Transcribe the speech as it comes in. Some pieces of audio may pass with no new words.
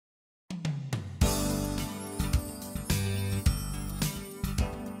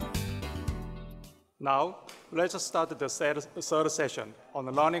Now, let's start the third session on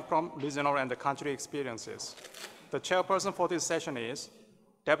learning from regional and country experiences. The chairperson for this session is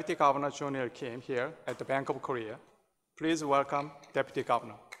Deputy Governor Junior Kim here at the Bank of Korea. Please welcome Deputy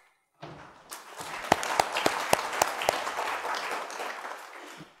Governor.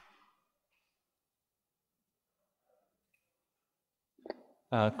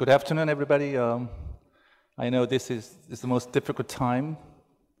 Good afternoon, everybody. I know this is the most difficult time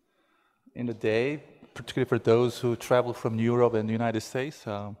in the day, particularly for those who travel from Europe and the United States.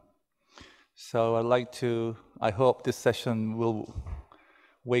 So I hope this session will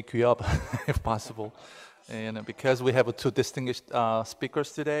wake you up if possible. And because we have two distinguished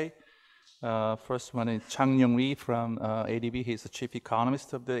speakers today, first one is Chang Young-ri from ADB. He's the chief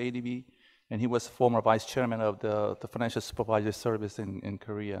economist of the ADB, and he was former vice chairman of the Financial Supervisory Service in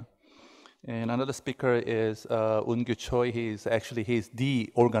Korea. And another speaker is Eun-Gyu Choi. He's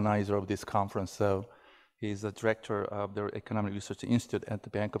the organizer of this conference. So he's the director of the Economic Research Institute at the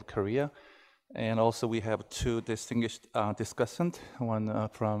Bank of Korea. And also we have two distinguished discussants, one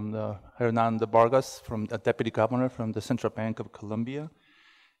from Hernando Vargas, from the Deputy Governor from the Central Bank of Colombia,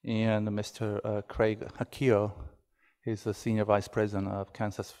 and Mr. Craig Hakio. He's the Senior Vice President of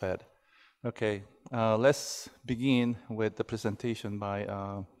Kansas Fed. Okay, let's begin with the presentation by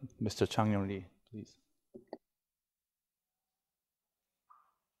Mr. Chang Young-ri, please.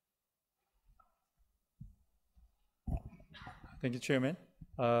 Thank you, Chairman.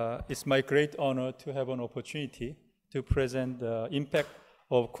 It's my great honor to have an opportunity to present the impact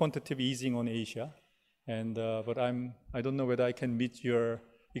of quantitative easing on Asia. And but I don't know whether I can meet your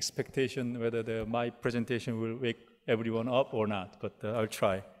expectation, whether my presentation will wake everyone up or not, but I'll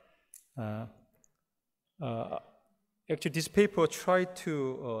try. Actually, this paper tried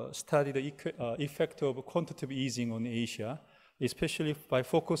to study the effect of quantitative easing on Asia, especially by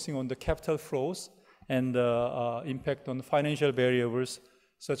focusing on the capital flows and the impact on financial variables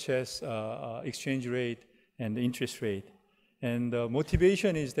such as exchange rate and interest rate. And the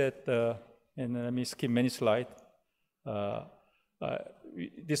motivation is that, and let me skip many slides.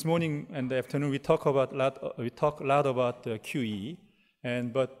 This morning and the afternoon we talk a lot about QE,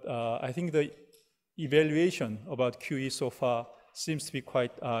 but I think the evaluation about QE so far seems to be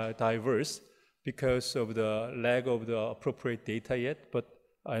quite diverse because of the lack of the appropriate data yet,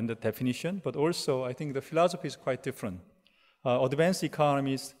 and the definition. But also, I think the philosophy is quite different. Advanced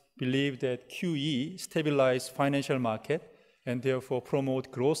economies believe that QE stabilizes financial market and therefore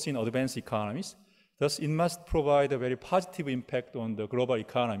promote growth in advanced economies. Thus, it must provide a very positive impact on the global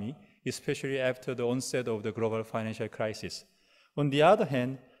economy, especially after the onset of the global financial crisis. On the other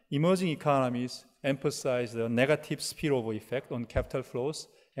hand, emerging economies emphasize the negative spillover effect on capital flows,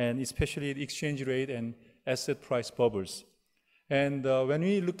 and especially the exchange rate and asset price bubbles. And when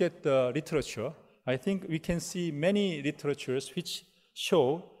we look at the literature, I think we can see many literatures which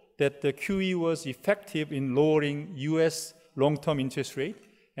show that the QE was effective in lowering US long-term interest rate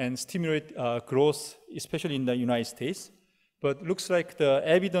and stimulate growth, especially in the United States. But looks like the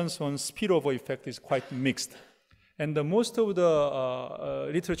evidence on spillover effect is quite mixed. And most of the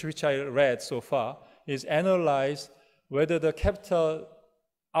literature which I read so far is analyze whether the capital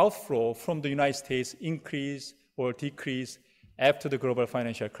outflow from the United States increase or decrease after the global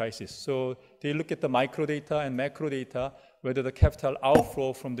financial crisis. So they look at the micro data and macro data, whether the capital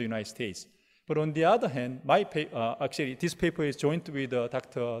outflow from the United States. But on the other hand, actually this paper is joint with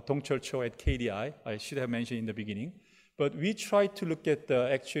Dr. Dong-Chul Cho at KDI, I should have mentioned in the beginning. But we tried to look at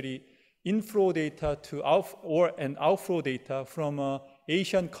the actually inflow data to outflow data from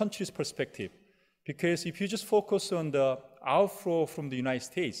Asian countries' perspective. Because if you just focus on the outflow from the United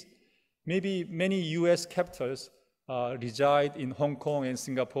States, maybe many US capitals reside in Hong Kong and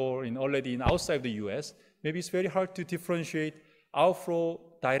Singapore and already outside the US. Maybe it's very hard to differentiate outflow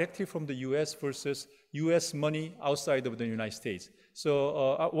directly from the US versus US money outside of the United States.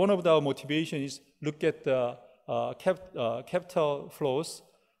 So one of our motivations is look at the capital flows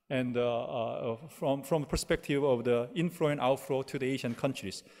and from the perspective of the inflow and outflow to the Asian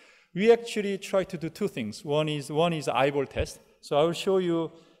countries. We actually try to do two things. One is eyeball test. So I will show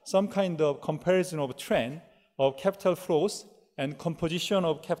you some kind of comparison of trend of capital flows and composition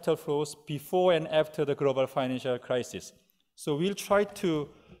of capital flows before and after the global financial crisis. So we'll try to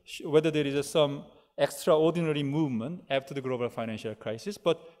whether there is some extraordinary movement after the global financial crisis,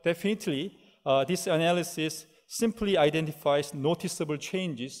 but definitely this analysis simply identifies noticeable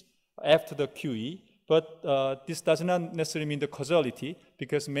changes after the QE, but this does not necessarily mean the causality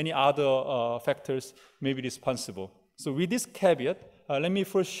because many other factors may be responsible. So with this caveat, let me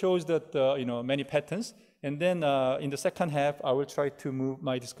first show that many patterns, And then in the second half, I will try to move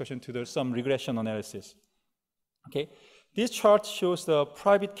my discussion to some regression analysis. Okay, this chart shows the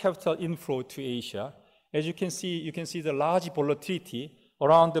private capital inflow to Asia. As you can see the large volatility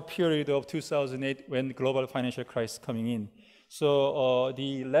around the period of 2008 when the global financial crisis coming in. So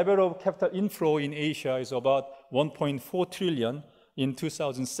the level of capital inflow in Asia is about 1.4 trillion in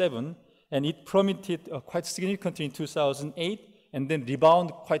 2007, and it plummeted quite significantly in 2008, and then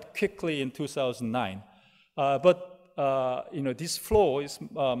rebound quite quickly in 2009. This flow is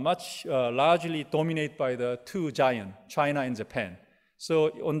much largely dominated by the two giants, China and Japan.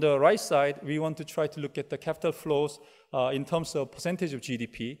 So on the right side, we want to try to look at the capital flows in terms of percentage of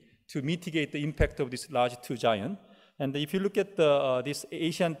GDP to mitigate the impact of these large two giants. And if you look at these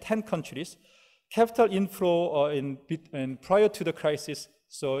Asian 10 countries, capital inflow prior to the crisis,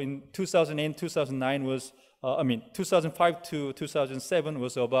 so in 2008, 2009 was, 2005 to 2007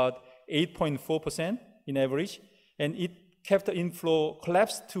 was about 8.4% in average, and capital inflow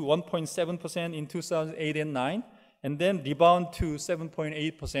collapsed to 1.7% in 2008 and 9, and then rebound to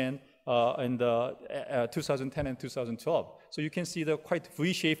 7.8% in 2010 and 2012. So you can see the quite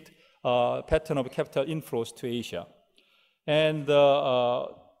V-shaped pattern of capital inflows to Asia. And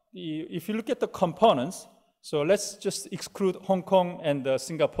if you look at the components, so let's just exclude Hong Kong and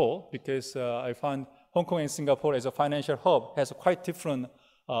Singapore, because I found Hong Kong and Singapore as a financial hub has a quite different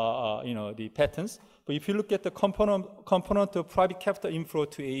the patterns. But if you look at the component of private capital inflow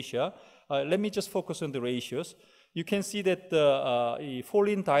to Asia, let me just focus on the ratios. You can see that the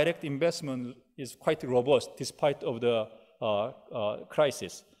foreign direct investment is quite robust despite of the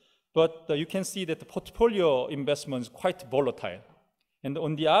crisis. But you can see that the portfolio investment is quite volatile. And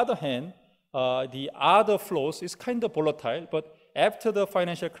on the other hand, the other flows is kind of volatile, but after the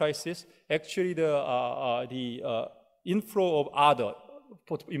financial crisis, actually the inflow of other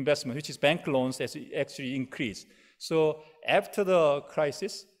investment, which is bank loans, has actually increased. So after the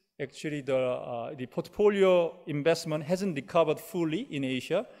crisis, actually the portfolio investment hasn't recovered fully in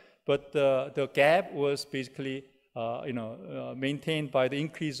Asia, but the gap was basically maintained by the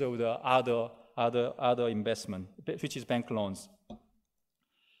increase of the other investment, which is bank loans.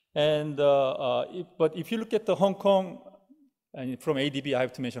 And but if you look at the Hong Kong, and from ADB, I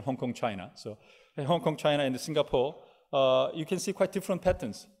have to mention Hong Kong, China. So Hong Kong, China, and Singapore, you can see quite different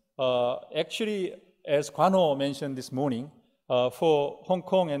patterns. Actually, as Kwan Ho mentioned this morning, for Hong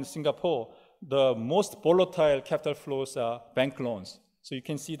Kong and Singapore, the most volatile capital flows are bank loans. So you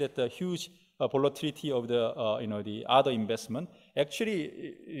can see that the huge volatility of the other investment.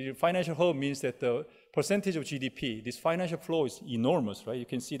 Actually, financial hub means that the percentage of GDP, this financial flow is enormous, right? You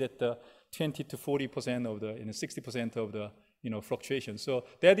can see that 20 to 40% of the, 60% of the fluctuation. So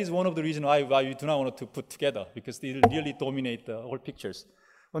that is one of the reasons why we do not want to put together, because they really dominate the whole pictures.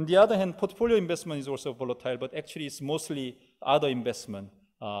 On the other hand, portfolio investment is also volatile, but actually it's mostly other investment,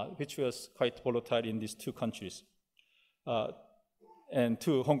 which was quite volatile in these two countries, and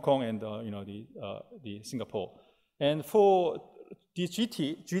to Hong Kong and the Singapore. And for the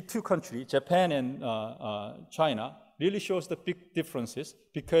G2 country, Japan and China, really shows the big differences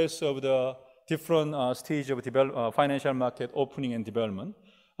because of the different stage of financial market opening and development.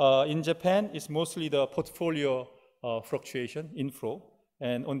 In Japan, it's mostly the portfolio fluctuation, inflow.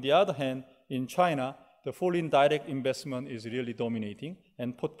 And on the other hand, in China, the foreign direct investment is really dominating,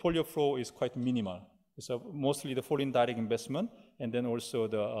 and portfolio flow is quite minimal. So mostly the foreign direct investment, and then also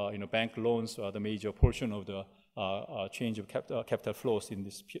the bank loans are the major portion of the change of capital flows in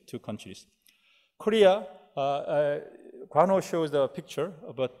these two countries. Korea, Kwan Ho shows the picture,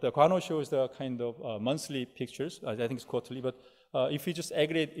 but Kwan Ho shows the kind of monthly pictures. I think it's quarterly, but if you just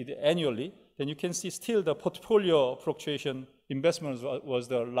aggregate it annually, then you can see still the portfolio fluctuation investment was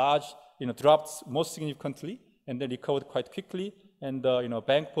the large, dropped most significantly, and then recovered quite quickly. And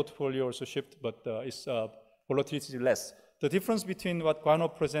bank portfolio also shifted, but its volatility is less. The difference between what Kwan Ho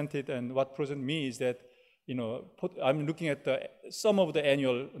presented and what presented me is that, I'm looking at some of the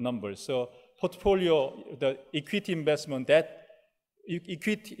annual numbers. So portfolio, the equity investment,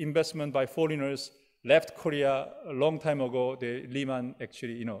 equity investment by foreigners left Korea a long time ago. The Lehman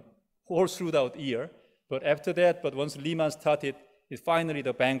actually, whole throughout the year. But after that, once Lehman started, finally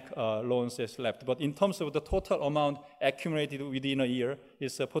the bank loans has left. But in terms of the total amount accumulated within a year,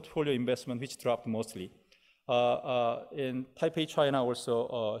 is a portfolio investment which dropped mostly. In Taipei, China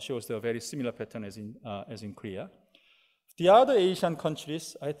also shows the very similar pattern as in Korea. The other Asian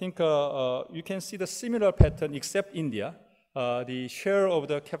countries, I think you can see the similar pattern except India. The share of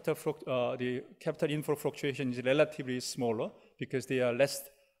the capital inflow fluctuation is relatively smaller because they are less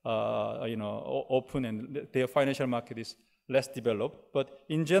open, and their financial market is less developed. But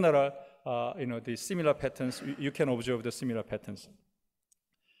in general, the similar patterns. You can observe the similar patterns.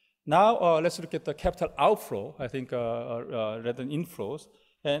 Now let's look at the capital outflow, I think, rather than inflows.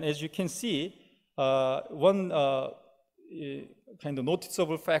 And as you can see, one kind of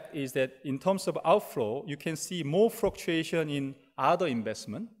noticeable fact is that in terms of outflow, you can see more fluctuation in other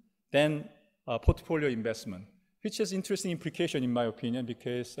investment than portfolio investment, which has interesting implication in my opinion,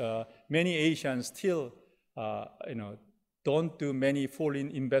 because many Asians still don't do many foreign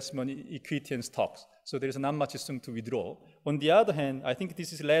investment in equity and stocks. So there's not much room to withdraw. On the other hand, I think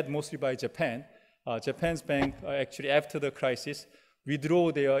this is led mostly by Japan. Japan's bank actually after the crisis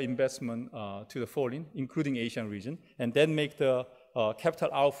withdraw their investment to the foreign, including Asian region, and then make the capital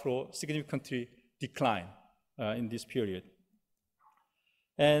outflow significantly decline in this period.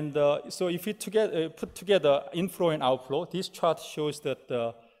 And so if we put together inflow and outflow, this chart shows that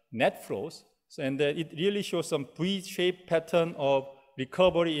the net flows, and it really shows some V-shaped pattern of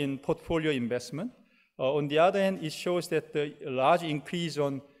recovery in portfolio investment. On the other hand, it shows that the large increase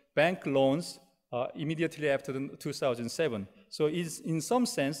on bank loans immediately after 2007. So it's in some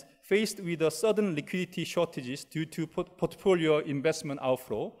sense faced with the sudden liquidity shortages due to portfolio investment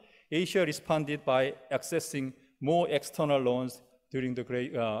outflow. Asia responded by accessing more external loans during the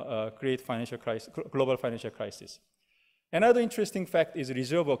great financial crisis, global financial crisis. Another interesting fact is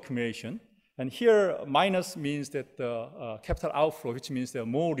reserve accumulation. And here, minus means that the capital outflow, which means there are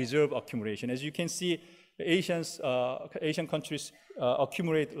more reserve accumulation. As you can see, Asian countries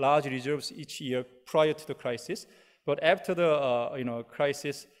accumulate large reserves each year prior to the crisis. But after the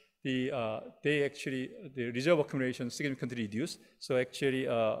crisis, the reserve accumulation significantly reduced. So actually,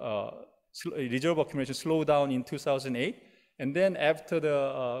 reserve accumulation slowed down in 2008. And then after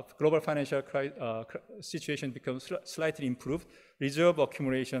the global financial situation becomes slightly improved, reserve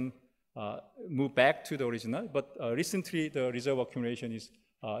accumulation moved back to the original. But recently, the reserve accumulation is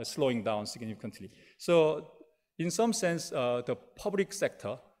slowing down significantly. So in some sense, the public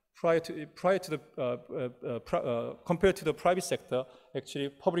sector, compared to the private sector, actually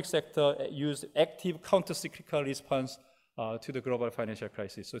public sector used active counter-cyclical response to the global financial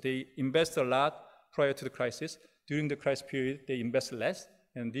crisis. So they invest a lot prior to the crisis. During the crisis period, they invest less.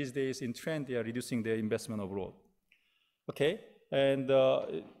 And these days, in trend, they are reducing their investment overall. Okay, and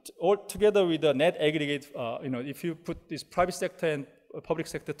all together with the net aggregate, if you put this private sector and public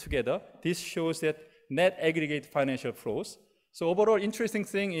sector together, this shows that net aggregate financial flows. So overall, interesting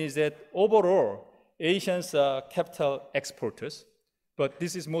thing is that overall, Asians are capital exporters, but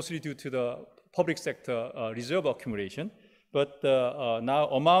this is mostly due to the public sector reserve accumulation. But now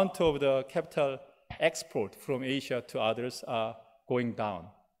amount of the capital export from Asia to others are going down.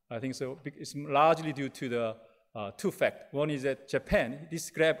 I think so. It's largely due to the two facts. One is that Japan, this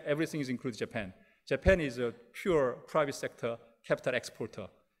graph, everything is included Japan. Japan is a pure private sector capital exporter.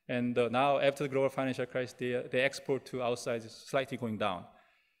 And now after the global financial crisis, the export to outside is slightly going down.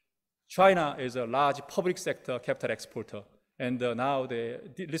 China is a large public sector capital exporter. And now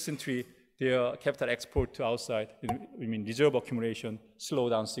recently, their capital export to outside, reserve accumulation,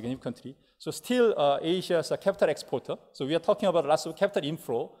 slowed down significantly. So still, Asia is a capital exporter. So we are talking about lots of capital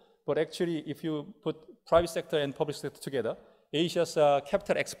inflow, but actually, if you put private sector and public sector together, Asia is a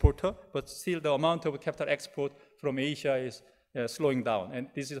capital exporter, but still the amount of capital export from Asia is slowing down. And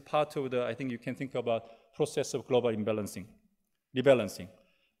this is a part of the, I think you can think about process of global rebalancing.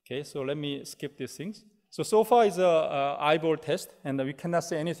 Okay, so let me skip these things. So far is a eyeball test, and we cannot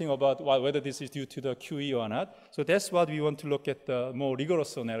say anything about whether this is due to the QE or not. So that's what we want to look at the more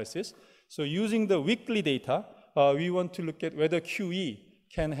rigorous analysis. So using the weekly data, we want to look at whether QE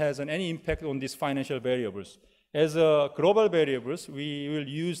has any impact on these financial variables. As global variables, we will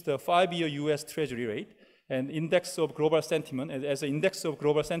use the 5-year US Treasury rate and index of global sentiment. As an index of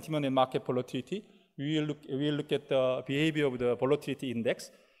global sentiment and market volatility, we will look at the behavior of the volatility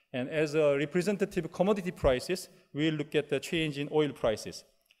index. And as a representative commodity prices, we look at the change in oil prices.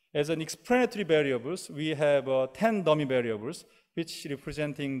 As an explanatory variables, we have 10 dummy variables, which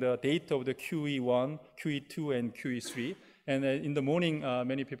representing the data of the QE1, QE2, and QE3. And in the morning,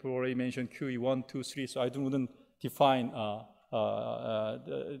 many people already mentioned QE1, 2, 3, so I wouldn't define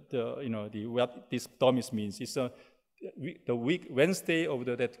what these dummies means. It's the week Wednesday of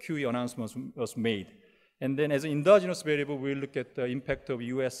that QE announcement was made. And then as an endogenous variable, we'll look at the impact of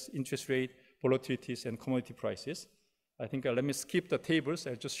US interest rate, volatilities, and commodity prices. I think let me skip the tables.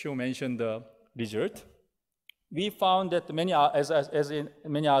 I'll just mention the result. We found that as in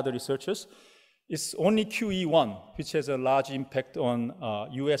many other researchers, it's only QE1 which has a large impact on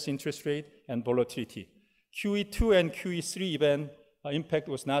US interest rate and volatility. QE2 and QE3 event impact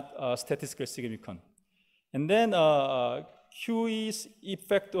was not statistically significant. And then QE's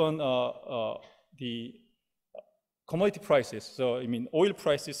effect on the commodity prices, so I mean oil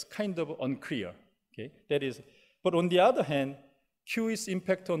prices, kind of unclear. Okay, that is. But on the other hand, QE's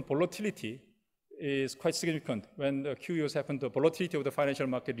impact on volatility is quite significant. When the QE happened, the volatility of the financial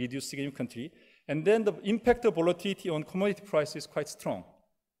market reduced significantly, and then the impact of volatility on commodity prices is quite strong.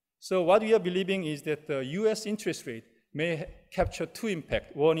 So what we are believing is that the U.S. interest rate may capture two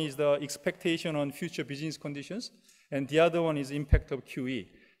impacts. One is the expectation on future business conditions, and the other one is impact of QE.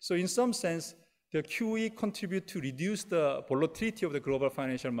 So in some sense, the QE contribute to reduce the volatility of the global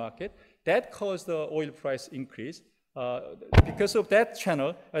financial market. That caused the oil price increase. Because of that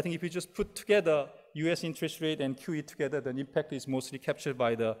channel, I think if you just put together U.S. interest rate and QE together, the impact is mostly captured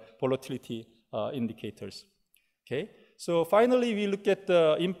by the volatility indicators. Okay. So finally, we look at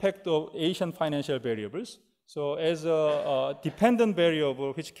the impact of Asian financial variables. So as a dependent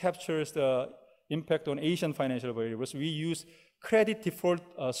variable which captures the impact on Asian financial variables, we use credit default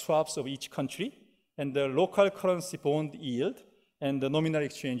swaps of each country and the local currency bond yield and the nominal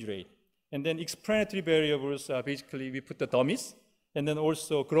exchange rate. And then explanatory variables, basically we put the dummies, and then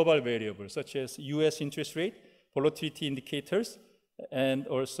also global variables such as US interest rate, volatility indicators, and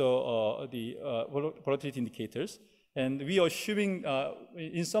also the volatility indicators. And we are assuming,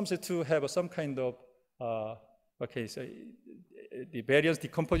 in some sense, to have some kind of, okay, so the variance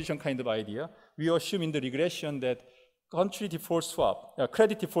decomposition kind of idea. We assume in the regression that country default swap,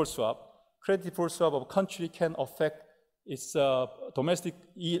 credit default swap of country can affect its domestic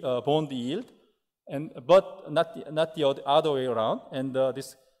bond yield, but not the other way around. And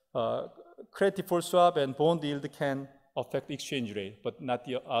this credit default swap and bond yield can affect exchange rate, but not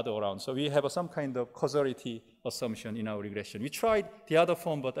the other way around. So we have some kind of causality assumption in our regression. We tried the other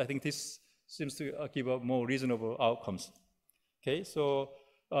form, but I think this seems to give a more reasonable outcomes. Okay, so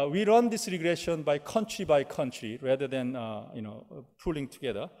we run this regression by country rather than pooling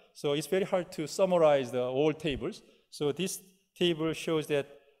together. So it's very hard to summarize the all tables. So this table shows that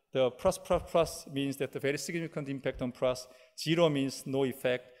the plus means that the very significant impact on plus, 0 means no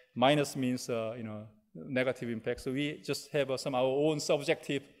effect, minus means negative impact. So we just have our own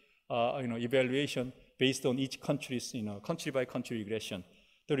subjective evaluation based on each country's country by country regression.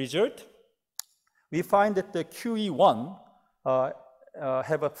 The result, we find that the QE1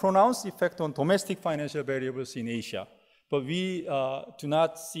 have a pronounced effect on domestic financial variables in Asia, but we do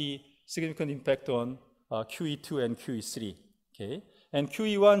not see significant impact on QE2 and QE3. Okay, and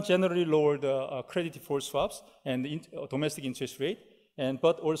QE1 generally lower the credit default swaps and domestic interest rate,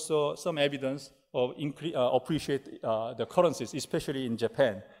 but also some evidence of appreciate the currencies, especially in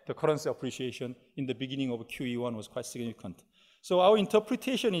Japan. The currency appreciation in the beginning of QE1 was quite significant. So our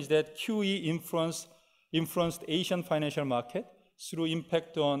interpretation is that QE influenced Asian financial market through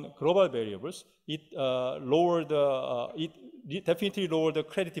impact on global variables. It definitely lowered the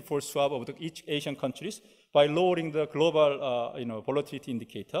credit default swap of each Asian countries by lowering the global volatility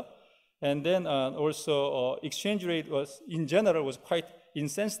indicator. And then also exchange rate was, in general, was quite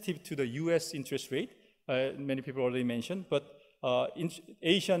insensitive to the US interest rate. Many people already mentioned, but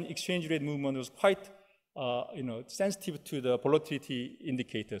Asian exchange rate movement was quite sensitive to the volatility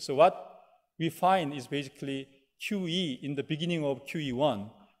indicator. So what we find is basically QE in the beginning of QE1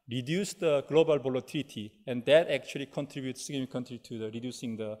 reduced the global volatility, and that actually contributes significantly to the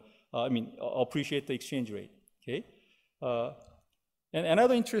reducing the, appreciate the exchange rate. Okay. And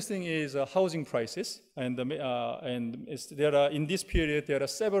another interesting is housing prices, and there are in this period there are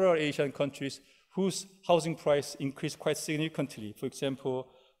several Asian countries whose housing price increased quite significantly. For example,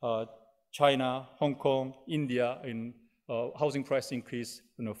 China, Hong Kong, India, in housing price increase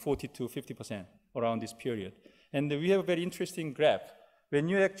 40 to 50% around this period. And we have a very interesting graph. When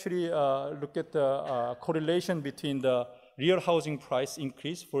you actually look at the correlation between the real housing price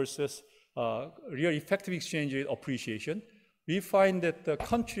increase versus real effective exchange rate appreciation, we find that the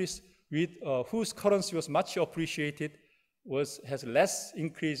countries with whose currency was much appreciated has less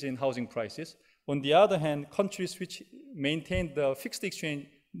increase in housing prices. On the other hand, countries which maintained the fixed exchange,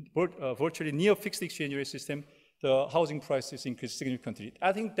 virtually near fixed exchange rate system, the housing prices increased significantly.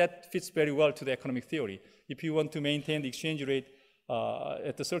 I think that fits very well to the economic theory. If you want to maintain the exchange rate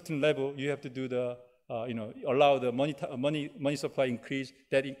at a certain level, you have to do the, allow the money supply increase,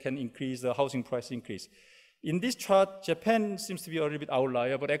 that it can increase the housing price increase. In this chart, Japan seems to be a little bit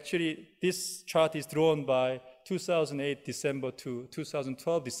outlier, but actually this chart is drawn by 2008 December to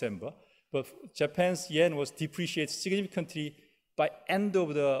 2012 December. But Japan's yen was depreciated significantly by end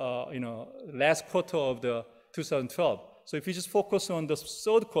of the last quarter of the 2012. So if you just focus on the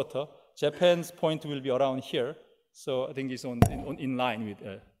third quarter, Japan's point will be around here. So I think it's in line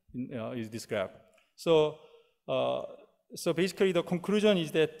with this graph. So So basically, the conclusion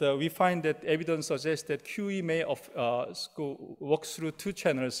is that we find that evidence suggests that QE may work through two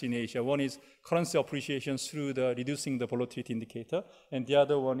channels in Asia. One is currency appreciation through the reducing the volatility indicator, and the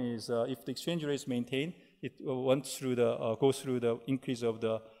other one is if the exchange rate is maintained, it goes through the increase of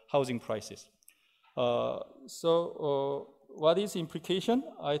the housing prices. What is the implication?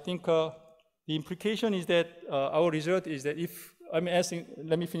 I think the implication is that our result is that if I'm asking,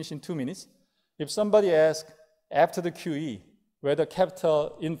 let me finish in 2 minutes. If somebody asks after the QE whether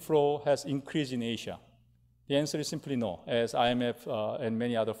capital inflow has increased in Asia, the answer is simply no, as IMF and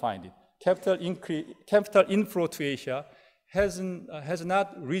many others find it. Capital inflow to Asia has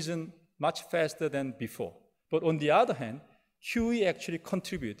not risen much faster than before. But on the other hand, QE actually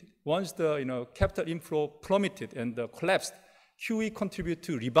contributed. Once the capital inflow plummeted and collapsed, QE contributed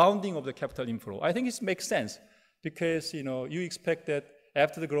to rebounding of the capital inflow. I think it makes sense because you expect that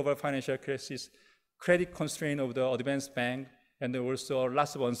after the global financial crisis, credit constraint of the advanced bank, and there were also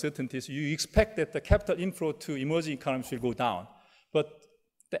lots of uncertainties, you expect that the capital inflow to emerging economies will go down. But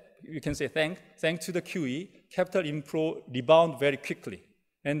you can say thanks to the QE, capital inflow rebound very quickly.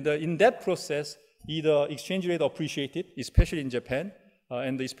 And in that process, either exchange rate appreciated, especially in Japan,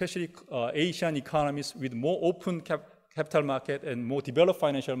 and especially Asian economies with more open capital market and more developed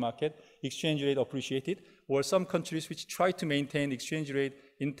financial market, exchange rate appreciated, or some countries which try to maintain exchange rate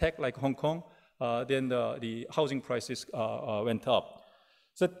intact, like Hong Kong, then the housing prices went up.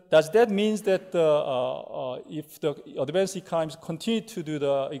 So does that mean that if the advanced economies continue to do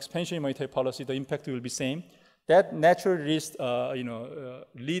the expansion monetary policy, the impact will be same? That naturally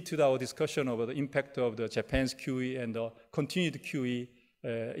lead to our discussion over the impact of the Japan's QE and the continued QE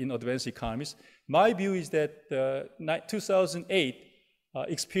in advanced economies. My view is that the 2008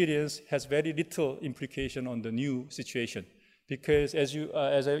 experience has very little implication on the new situation, because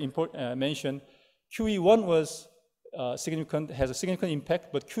as I mentioned, QE1 was has a significant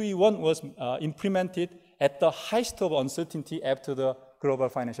impact, but QE1 was implemented at the height of uncertainty after the global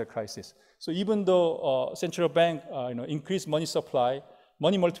financial crisis. So even though central bank increased money supply,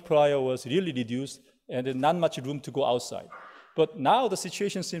 money multiplier was really reduced, and there's not much room to go outside. But now the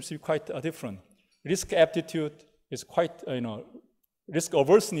situation seems to be quite different. Risk aptitude is quite, risk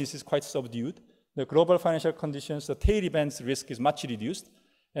averseness is quite subdued. The global financial conditions, the tail events risk is much reduced.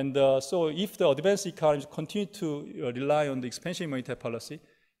 And so if the advanced economies continue to rely on the expansion monetary policy,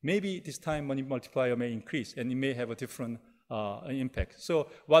 maybe this time money multiplier may increase and it may have a different impact. So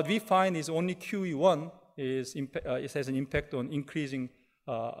what we find is only QE1 it has an impact on increasing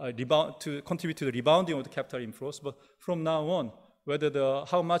to contribute to the rebounding of the capital inflows. But from now on, whether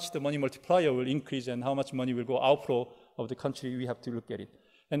how much the money multiplier will increase and how much money will go outflow of the country, we have to look at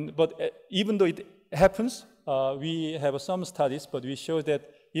it. But even though it happens, we have some studies, but we show that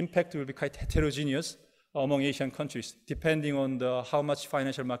impact will be quite heterogeneous among Asian countries, depending on how much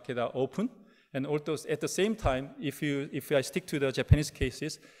financial markets are open. And also at the same time, if I stick to the Japanese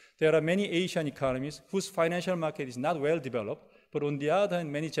cases, there are many Asian economies whose financial market is not well developed, but on the other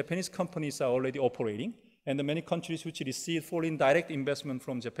hand, many Japanese companies are already operating, and the many countries which receive foreign direct investment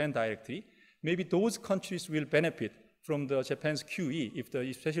from Japan directly, maybe those countries will benefit from the Japan's QE, if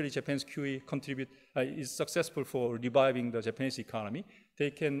especially Japan's QE is successful for reviving the Japanese economy,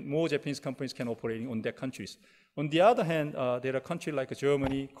 more Japanese companies can operate on their countries. On the other hand, there are countries like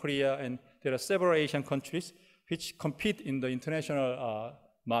Germany, Korea, and there are several Asian countries which compete in the international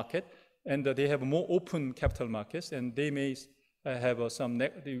market, and they have more open capital markets, and they may have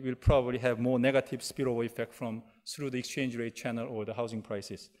they will probably have more negative spillover effect through the exchange rate channel or the housing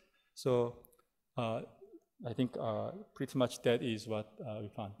prices. So I think pretty much that is what we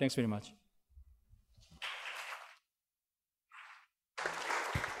found. Thanks very much.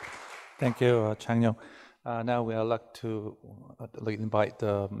 Thank you, Chang-Yong. Now we would like to invite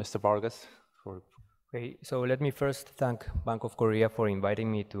Mr. Vargas. Okay, so let me first thank Bank of Korea for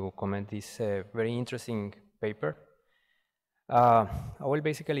inviting me to comment this very interesting paper. I will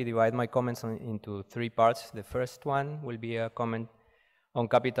basically divide my comments into three parts. The first one will be a comment on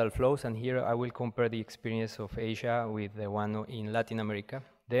capital flows, and here I will compare the experience of Asia with the one in Latin America.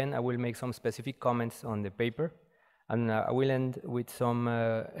 Then I will make some specific comments on the paper, and I will end with some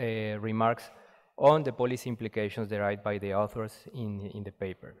remarks on the policy implications derived by the authors in the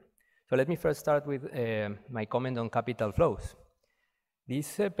paper. So let me first start with my comment on capital flows.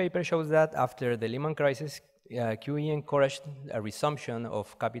 This paper shows that after the Lehman crisis, QE encouraged a resumption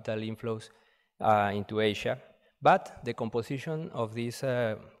of capital inflows into Asia, but the composition of these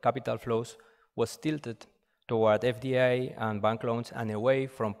capital flows was tilted toward FDI and bank loans and away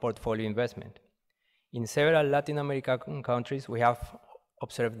from portfolio investment. In several Latin American countries, we have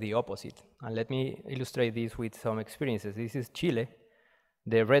observed the opposite. And let me illustrate this with some experiences. This is Chile.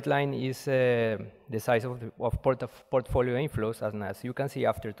 The red line is the size of portfolio inflows, and as you can see,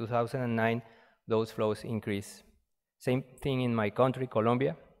 after 2009, those flows increase. Same thing in my country,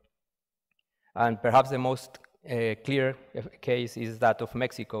 Colombia. And perhaps the most clear case is that of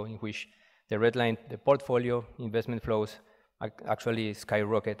Mexico, in which the red line, the portfolio investment flows actually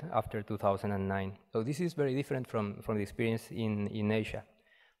skyrocket after 2009. So this is very different from the experience in Asia.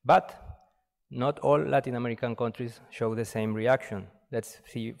 But not all Latin American countries show the same reaction. Let's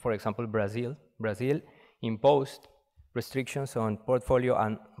see, for example, Brazil. Brazil imposed restrictions on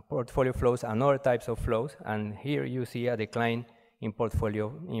portfolio flows and other types of flows, and here you see a decline in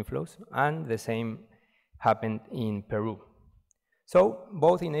portfolio inflows, and the same happened in Peru. So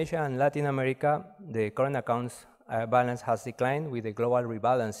both in Asia and Latin America, the current accounts balance has declined with the global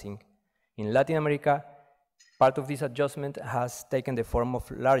rebalancing. In Latin America, part of this adjustment has taken the form of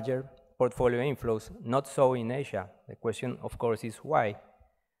larger portfolio inflows, not so in Asia. The question, of course, is why?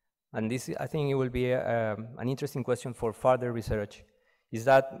 And this, I think it will be an interesting question for further research. Is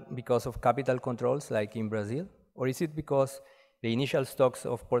that because of capital controls like in Brazil? Or is it because the initial stocks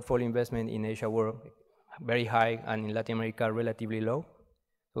of portfolio investment in Asia were very high and in Latin America relatively low?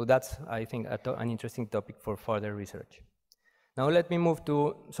 So that's, I think, an interesting topic for further research. Now let me move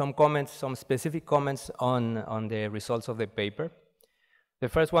to some comments, some specific comments on the results of the paper. The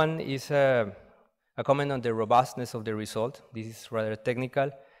first one is a comment on the robustness of the result. This is rather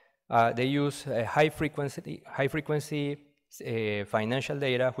technical. They use high frequency financial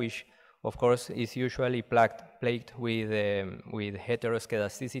data, which of course is usually plagued with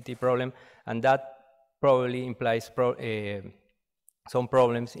heteroscedasticity problem, and that probably implies some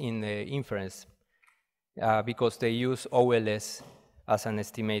problems in the inference because they use OLS as an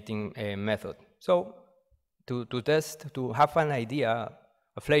estimating method. So to have an idea,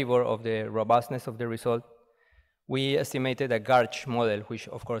 a flavor of the robustness of the result, we estimated a Garch model, which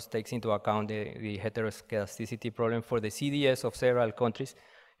of course takes into account the heteroscedasticity problem for the CDS of several countries,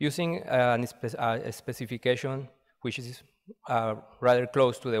 using a specification which is rather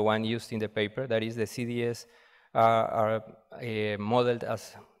close to the one used in the paper. That is, the CDS are modeled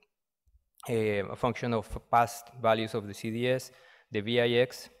as a function of past values of the CDS, the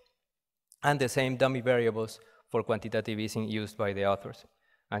VIX, and the same dummy variables for quantitative easing used by the authors.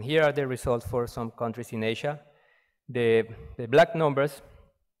 And here are the results for some countries in Asia. The black numbers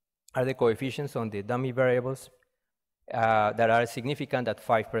are the coefficients on the dummy variables that are significant at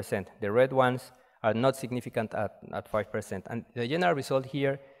 5%. The red ones are not significant at 5%. And the general result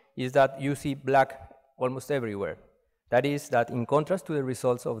here is that you see black almost everywhere. That is that in contrast to the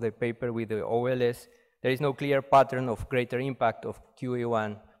results of the paper with the OLS, there is no clear pattern of greater impact of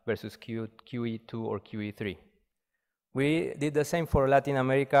QE1 versus QE2 or QE3. We did the same for Latin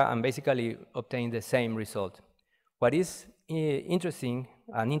America and basically obtained the same result. What is interesting,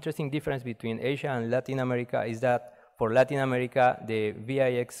 an interesting difference between Asia and Latin America is that for Latin America, the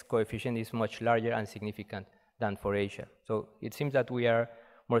VIX coefficient is much larger and significant than for Asia. So it seems that we are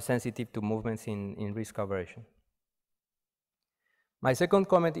more sensitive to movements in risk aversion. My second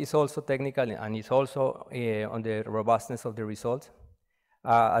comment is also technical and is also on the robustness of the results.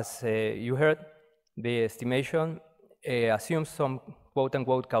 As you heard, the estimation assumes some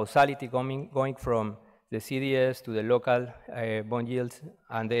quote-unquote causality going from the CDS to the local bond yields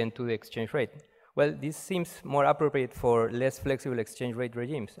and then to the exchange rate. Well, this seems more appropriate for less flexible exchange rate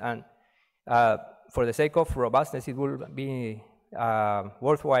regimes. And for the sake of robustness, it will be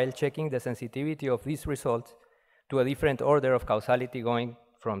worthwhile checking the sensitivity of these results to a different order of causality going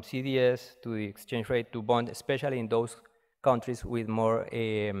from CDS to the exchange rate to bond, especially in those countries with more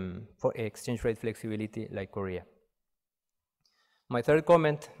exchange rate flexibility like Korea. My third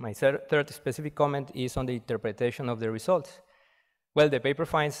comment, my third specific comment is on the interpretation of the results. Well, the paper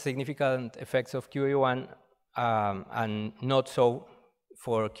finds significant effects of QE1 and not so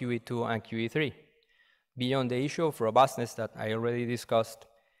for QE2 and QE3. Beyond the issue of robustness that I already discussed,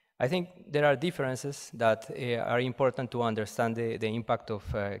 I think there are differences that are important to understand the impact of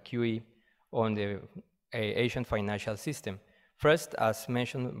QE on the Asian financial system. First, as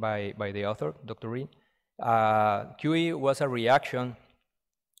mentioned by the author, Dr. Ri, QE was a reaction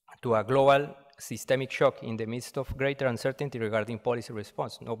to a global systemic shock in the midst of greater uncertainty regarding policy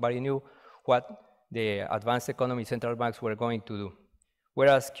response. Nobody knew what the advanced economy central banks were going to do.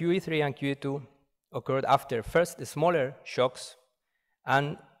 Whereas QE3 and QE2 occurred after first smaller shocks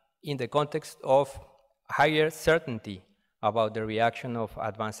and in the context of higher certainty about the reaction of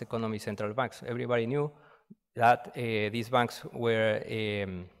advanced economy central banks. Everybody knew that these banks were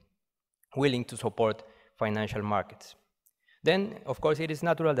willing to support financial markets. Then, of course, it is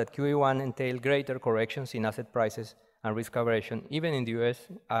natural that QE1 entail greater corrections in asset prices and risk aversion, even in the US,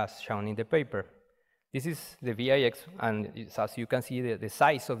 as shown in the paper. This is the VIX, and as you can see, the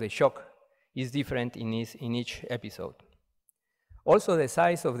size of the shock is different in each episode. Also, the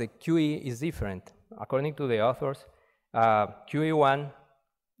size of the QE is different. According to the authors, QE1,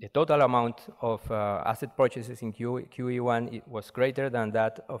 the total amount of asset purchases in QE1 was greater than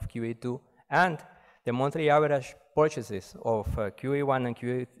that of QE2, and the monthly average purchases of QE1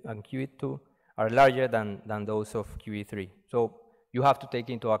 and QE2 are larger than those of QE3. So you have to take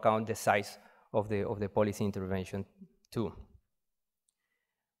into account the size of the policy intervention too.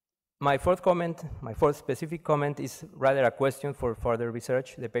 My fourth specific comment is rather a question for further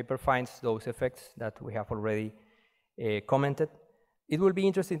research. The paper finds those effects that we have already commented. It will be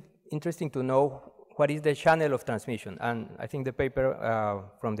interesting to know what is the channel of transmission, and I think the paper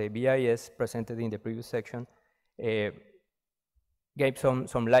from the BIS presented in the previous section gave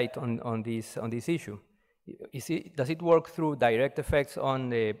some light on this issue. Does it work through direct effects on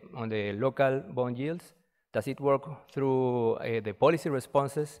the local bond yields? Does it work through the policy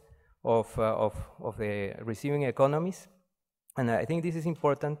responses of the receiving economies? And I think this is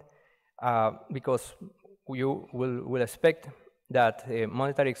important because you will expect that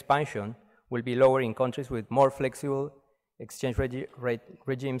monetary expansion will be lower in countries with more flexible exchange rate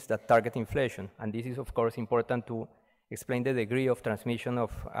regimes that target inflation. And this is, of course, important to explain the degree of transmission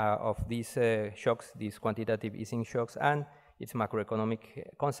of these shocks, these quantitative easing shocks, and its macroeconomic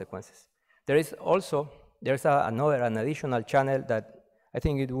consequences. There's an additional channel that I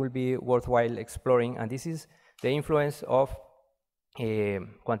think it will be worthwhile exploring, and this is the influence of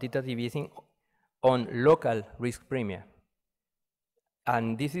quantitative easing on local risk premia.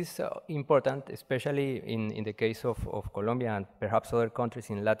 And this is important, especially in the case of Colombia and perhaps other countries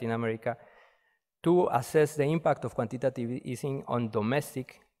in Latin America, to assess the impact of quantitative easing on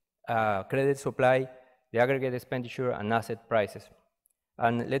domestic credit supply, the aggregate expenditure, and asset prices.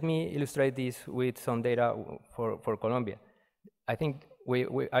 And let me illustrate this with some data for Colombia. I think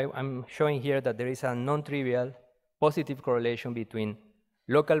I'm showing here that there is a non-trivial positive correlation between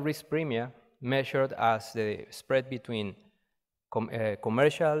local risk premia measured as the spread between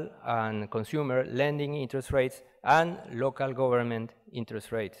commercial and consumer lending interest rates and local government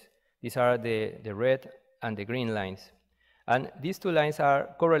interest rates. These are the red and the green lines. And these two lines are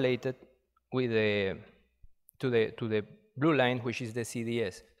correlated with to the blue line, which is the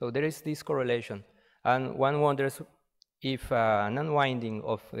CDS. So there is this correlation. And one wonders if an unwinding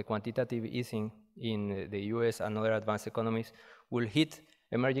of the quantitative easing in the US and other advanced economies will hit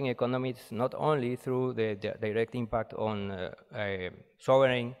emerging economies not only through the direct impact on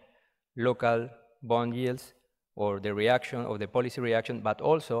sovereign local bond yields or the reaction of the policy reaction, but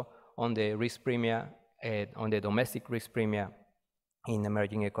also on the risk premia, on the domestic risk premia in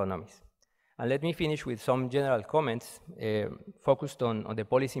emerging economies. And let me finish with some general comments focused on the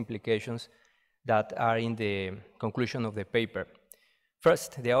policy implications that are in the conclusion of the paper.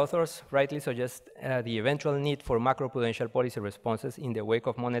 First, the authors rightly suggest the eventual need for macroprudential policy responses in the wake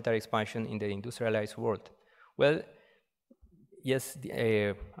of monetary expansion in the industrialized world. Well, yes,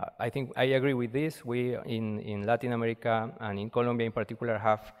 I think I agree with this. We in Latin America and in Colombia in particular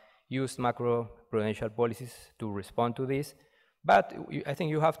have used macroprudential policies to respond to this. But I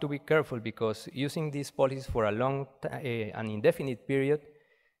think you have to be careful because using these policies for a long, an indefinite period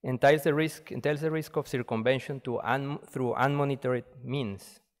entails the risk of circumvention through unmonitored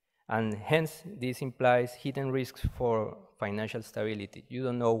means, and hence this implies hidden risks for financial stability. You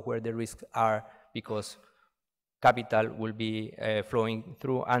don't know where the risks are because capital will be flowing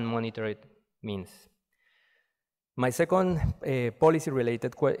through unmonitored means. My second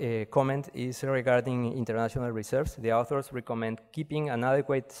policy-related comment is regarding international reserves. The authors recommend keeping an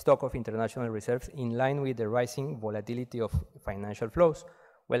adequate stock of international reserves in line with the rising volatility of financial flows.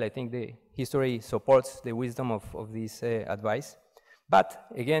 Well, I think the history supports the wisdom of this advice. But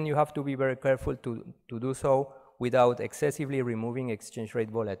again, you have to be very careful to do so without excessively removing exchange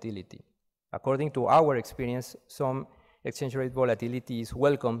rate volatility. According to our experience, some exchange rate volatility is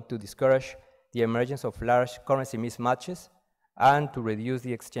welcome to discourage the emergence of large currency mismatches and to reduce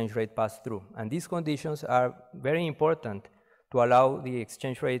the exchange rate pass-through. And these conditions are very important to allow the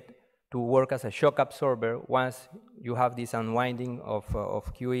exchange rate to work as a shock absorber once you have this unwinding of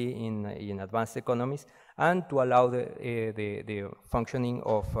QE in advanced economies, and to allow the functioning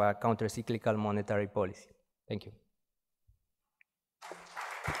of counter-cyclical monetary policy. Thank you.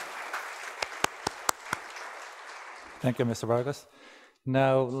 Thank you, Mr. Vargas.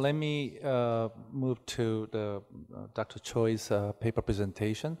 Now, let me move to the Dr. Choi's paper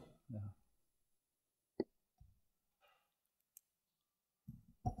presentation.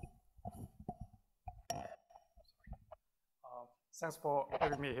 Thanks for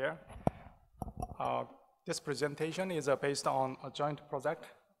having me here. This presentation is based on a joint project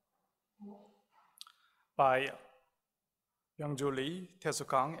by Youngju Lee, Tae-Soo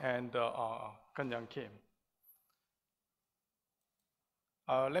Kang, and Keun-Young Kim.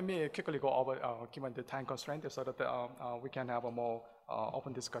 Let me quickly go over, given the time constraint, so that we can have a more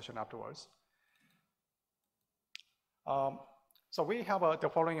open discussion afterwards. So we have the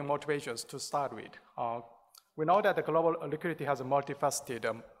following motivations to start with. We know that the global liquidity has a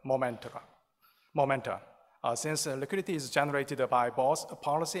multifaceted momenta, since liquidity is generated by both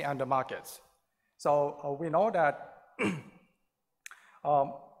policy and the markets. So we know that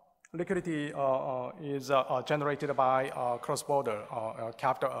liquidity is generated by cross-border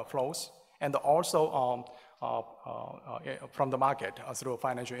capital flows, and also from the market through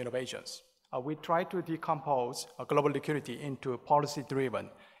financial innovations. We try to decompose global liquidity into policy-driven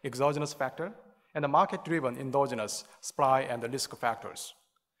exogenous factor and the market-driven endogenous supply and the risk factors.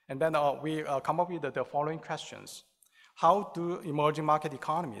 And then we come up with the following questions. How do emerging market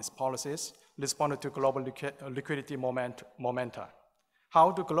economies policies respond to global liquidity momenta?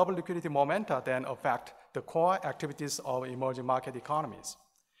 How do global liquidity momenta then affect the core activities of emerging market economies?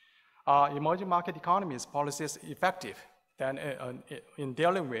 Emerging market economies policies effective then in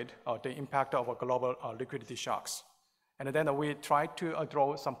dealing with the impact of global liquidity shocks? And then we try to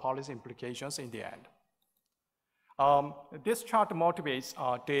draw some policy implications in the end. This chart motivates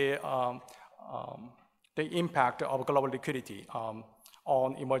the impact of global liquidity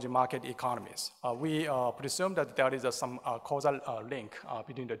on emerging market economies. We presume that there is some causal link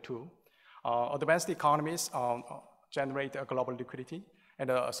between the two. Advanced economies generate global liquidity,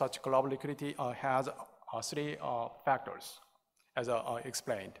 and such global liquidity has three factors, as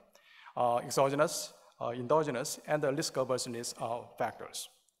explained: exogenous, endogenous, and the risk averseness factors.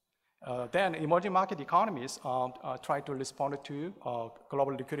 Then emerging market economies try to respond to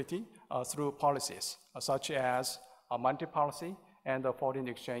global liquidity through policies such as monetary policy and the foreign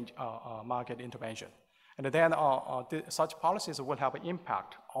exchange market intervention. And then such policies will have an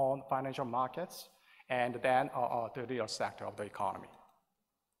impact on financial markets and then the real sector of the economy.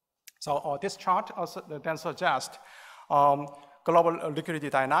 So this chart then suggests global liquidity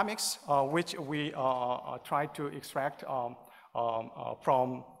dynamics, which we try to extract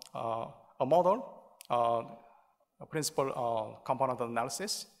from a model, a principal component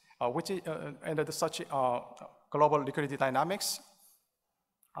analysis, which is, and such global liquidity dynamics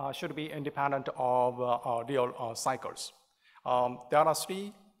should be independent of real cycles. There are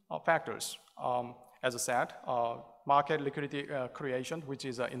three factors, as I said: market liquidity creation, which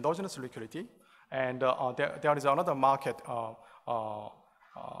is endogenous liquidity, and there is another market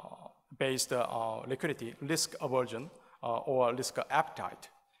based liquidity, risk aversion or risk appetite.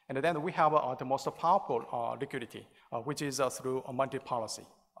 And then we have the most powerful liquidity, which is through monetary policy.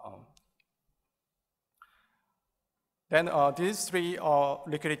 Then these three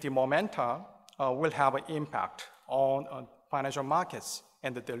liquidity momenta will have an impact on financial markets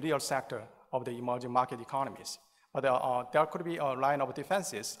and the real sector of the emerging market economies. But there could be a line of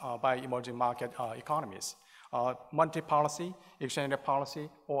defenses by emerging market economies. Monetary policy, exchange rate policy,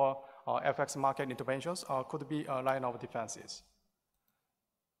 or FX market interventions could be a line of defenses.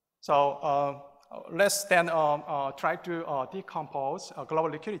 So let's then try to decompose global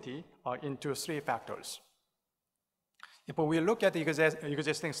liquidity into three factors. If we look at the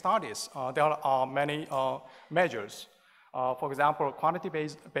existing studies, there are many measures. For example,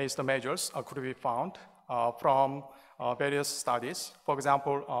 quantity-based measures could be found from various studies. For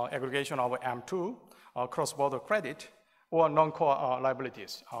example, aggregation of M2, cross-border credit, or non-core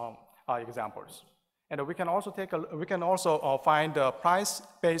liabilities are examples. And we can also find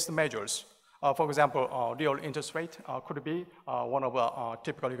price-based measures. For example, real interest rate could be one of the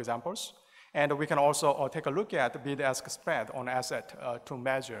typical examples. And we can also take a look at bid-ask spread on asset to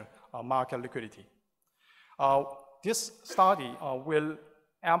measure market liquidity. This study will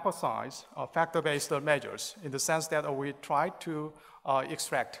emphasize factor-based measures in the sense that we try to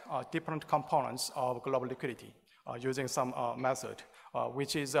extract different components of global liquidity using some method,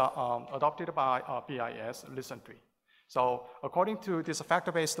 which is adopted by BIS recently. So according to these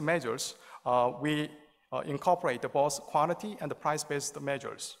factor-based measures, we incorporate both quantity and price-based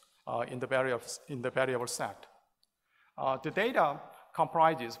measures in the variable set. The data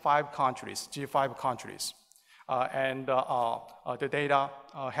comprises 5 countries, G5 countries. And the data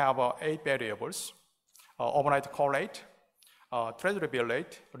have 8 variables: overnight core rate, treasury bill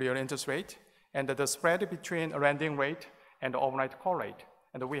rate, real interest rate, and the spread between lending rate and overnight core rate.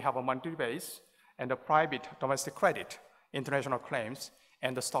 And we have a monetary base and a private domestic credit, international claims,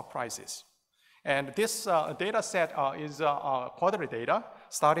 and the stock prices. And this data set is quarterly data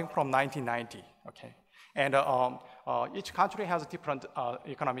starting from 1990, okay? And each country has a different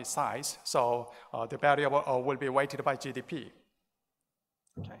economic size, so the variable will be weighted by GDP,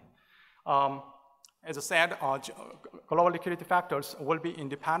 okay? As I said, global liquidity factors will be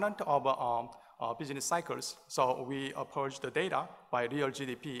independent of business cycles, so we purge the data by real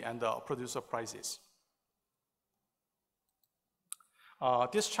GDP and producer prices.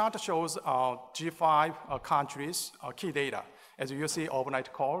 This chart shows G5 countries' key data. As you see,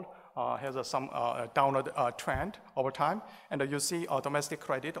 overnight call has some downward trend over time, and you see domestic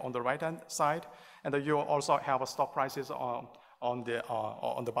credit on the right-hand side, and you also have stock prices on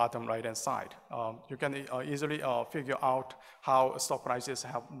the bottom right-hand side. You can easily figure out how stock prices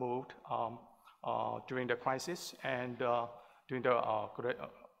have moved during the crisis and during the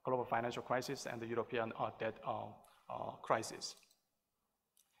global financial crisis and the European debt crisis.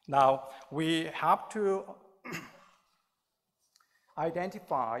 Now, we have to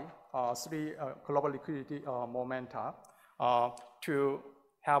identify three global liquidity momenta. To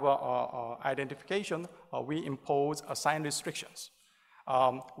have identification, we impose assigned restrictions.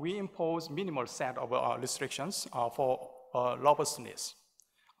 We impose minimal set of restrictions for robustness.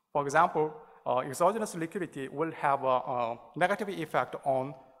 For example, exogenous liquidity will have a negative effect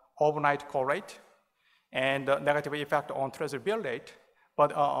on overnight call rate and a negative effect on treasury bill rate,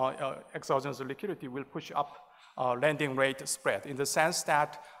 but exogenous liquidity will push up lending rate spread in the sense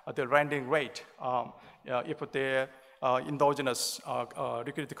that the lending rate, if the endogenous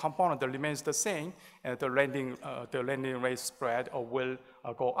liquidity component remains the same, the lending rate spread will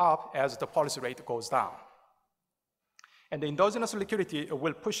go up as the policy rate goes down. And the endogenous liquidity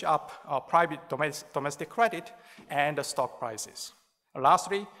will push up private domestic credit and stock prices.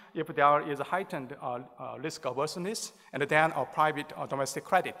 Lastly, if there is a heightened risk averseness, and then private domestic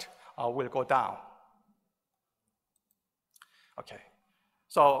credit will go down. Okay,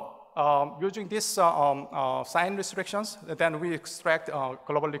 so using these sign restrictions, then we extract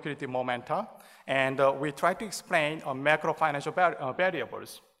global liquidity momenta, and we try to explain macro financial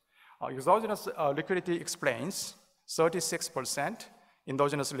variables. Exogenous liquidity explains 36%,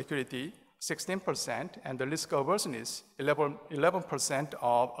 endogenous liquidity 16%, and the risk averseness 11%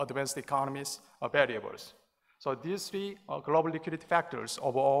 of advanced economies variables. So these three global liquidity factors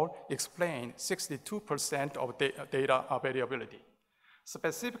overall explain 62% of data variability.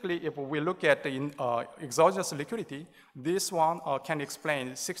 Specifically, if we look at the exogenous liquidity, this one can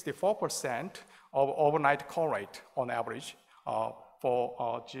explain 64% of overnight call rate on average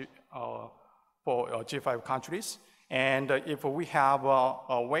for G5 countries. And if we have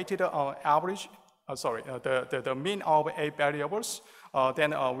a weighted average, the mean of 8 variables,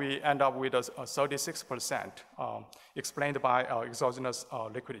 then we end up with a 36% explained by exogenous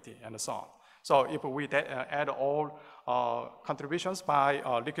liquidity and so on. So if we add all contributions by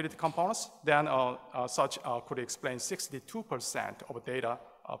liquidity components, then such could explain 62% of data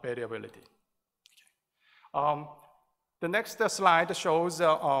variability. Okay. The next slide shows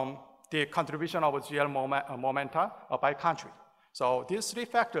the contribution of GL momenta by country. So these three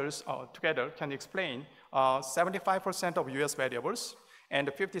factors together can explain 75% of US variables and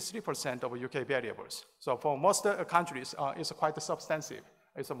 53% of UK variables. So for most countries, it's quite substantive.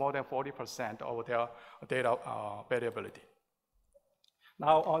 It's more than 40% of their data variability.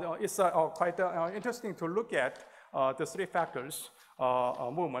 Now, it's quite interesting to look at the three factors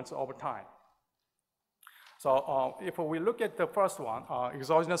movements over time. So if we look at the first one,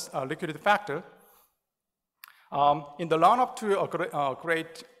 exogenous liquidity factor, in the run-up to a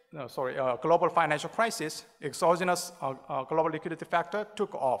global financial crisis, exogenous global liquidity factor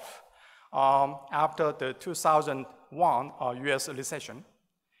took off after the 2001 US recession.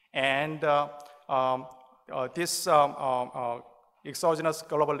 And this exogenous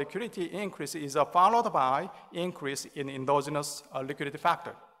global liquidity increase is followed by increase in endogenous liquidity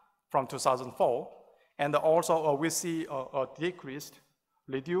factor from 2004. And also we see a reduced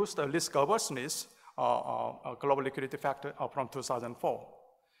risk averseness global liquidity factor from 2004.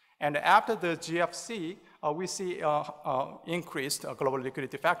 And after the GFC, we see increased global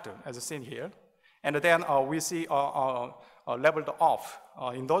liquidity factor as seen here. And then we see leveled off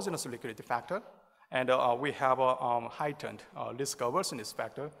endogenous liquidity factor, and we have a heightened risk averseness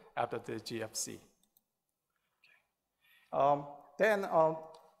factor after the GFC. Okay. Then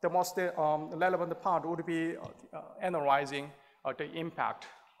the most relevant part would be analyzing the impact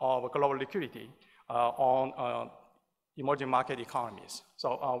of global liquidity on emerging market economies.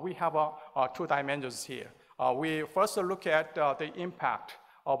 So we have two dimensions here. We first look at the impact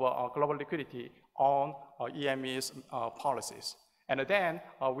of global liquidity on EME's policies. And then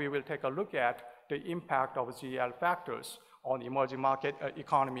we will take a look at the impact of GL factors on emerging market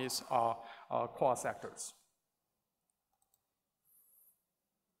economies core sectors.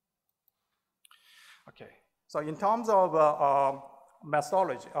 Okay, so in terms of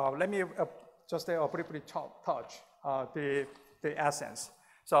methodology, let me just briefly touch the essence.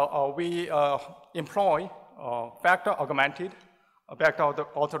 So we employ factor augmented vector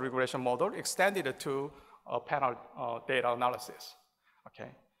auto-regression model extended to panel data analysis.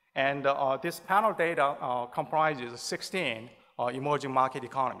 Okay, and this panel data comprises 16 emerging market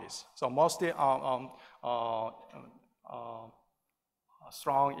economies. So mostly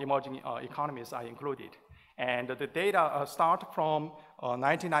strong emerging economies are included. And the data start from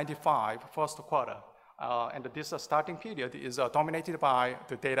 1995, first quarter. And this starting period is dominated by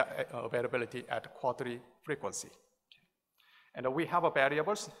the data availability at quarterly frequency. And we have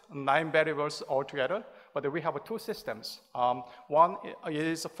variables, 9 variables altogether, but we have 2 systems. One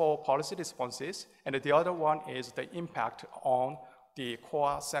is for policy responses, and the other one is the impact on the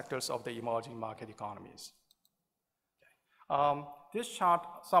core sectors of the emerging market economies. This chart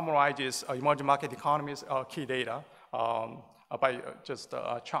summarizes emerging market economies key data by just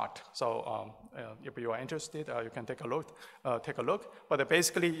a chart. So if you are interested, you can take a look. But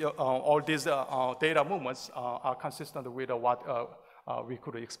basically, all these data movements are consistent with what we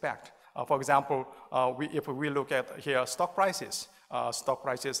could expect. For example, if we look at here stock prices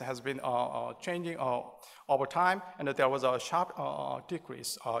has been changing over time, and there was a sharp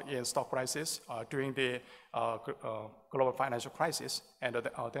decrease in stock prices during the global financial crisis, and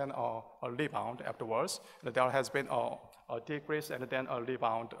then a rebound afterwards. There has been a decrease and then a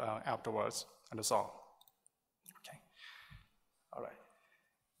rebound afterwards, and so on. Okay. All right.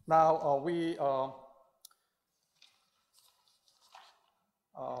 Now we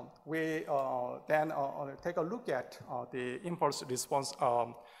then take a look at the impulse response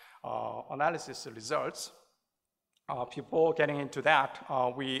analysis results. Before getting into that,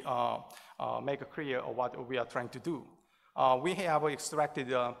 we make it clear what we are trying to do. We have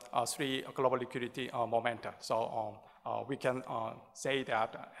extracted 3 global liquidity momenta. So we can say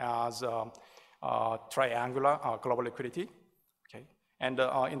that as triangular global liquidity. Okay. And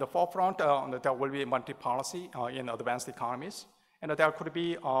in the forefront, there will be multi-policy in advanced economies. And there could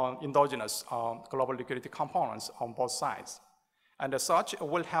be endogenous global liquidity components on both sides. And as such, it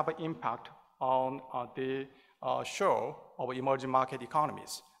will have an impact on the share of emerging market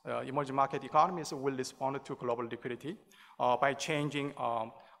economies. Emerging market economies will respond to global liquidity by changing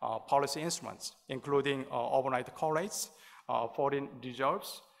policy instruments, including overnight call rates, foreign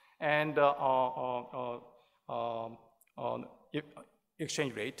reserves, and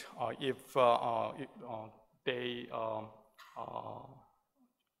exchange rate if they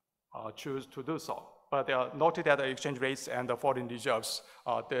choose to do so. But they are noted that the exchange rates and the foreign reserves,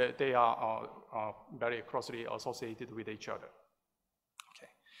 they are very closely associated with each other. Okay.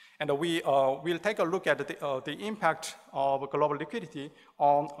 And we'll take a look at the impact of global liquidity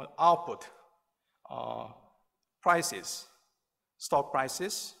on output, prices, stock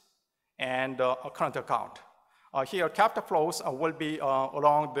prices, and current account. Here, capital flows will be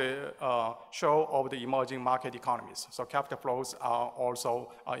along the show of the emerging market economies. So capital flows are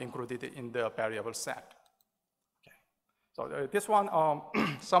also included in the variable set. Okay. So this one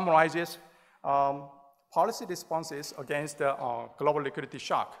summarizes policy responses against the global liquidity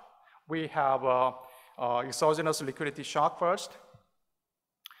shock. We have exogenous liquidity shock first.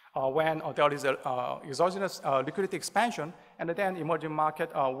 When there is a exogenous liquidity expansion, and then emerging market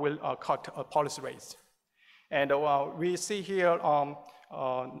will cut policy rates. And we see here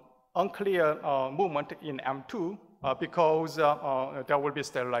unclear movement in M2 because there will be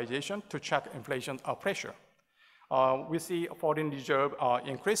sterilization to check inflation pressure. We see foreign reserve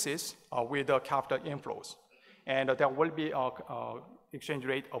increases with the capital inflows. And there will be exchange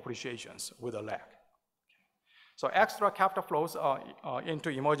rate appreciations with a lag. So extra capital flows into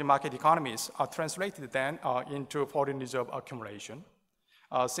emerging market economies are translated then into foreign reserve accumulation.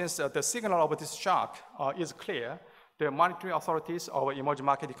 Since the signal of this shock is clear, the monetary authorities of emerging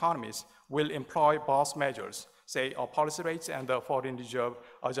market economies will employ both measures, say policy rates and foreign reserve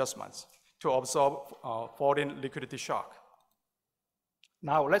adjustments, to absorb foreign liquidity shock.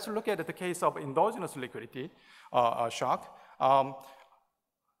 Now let's look at the case of endogenous liquidity shock.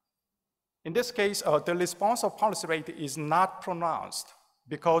 In this case, the response of policy rate is not pronounced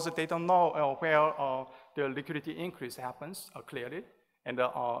because they don't know where the liquidity increase happens clearly. And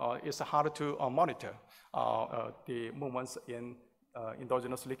it's hard to monitor the movements in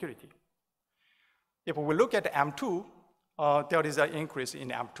endogenous liquidity. If we look at M2, there is an increase in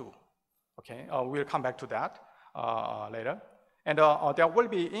M2. Okay, we'll come back to that later. And there will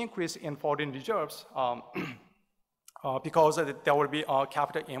be increase in foreign reserves because there will be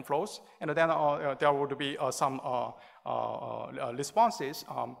capital inflows, and then there would be some responses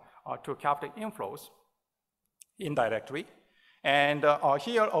to capital inflows indirectly. And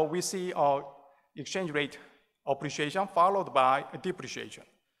here we see exchange rate appreciation followed by depreciation.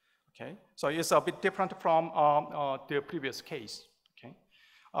 Okay, so it's a bit different from the previous case. Okay,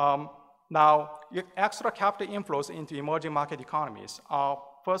 now extra capital inflows into emerging market economies are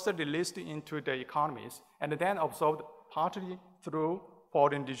first released into the economies and then absorbed partly through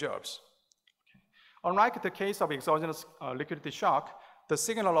foreign reserves. Okay. Unlike the case of exogenous liquidity shock, the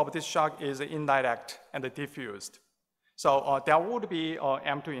signal of this shock is indirect and diffused. So there would be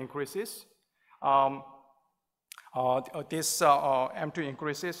M2 increases. This M2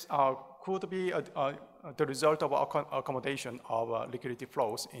 increases could be the result of accommodation of liquidity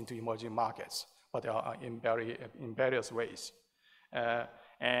flows into emerging markets, but in various ways.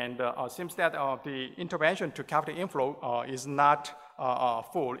 And seems that the intervention to capital inflow is not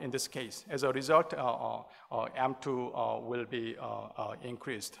full in this case. As a result, M2 will be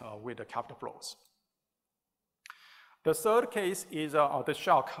increased with the capital flows. The third case is the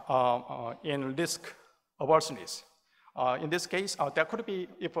shock in risk averseness. In this case, there could be,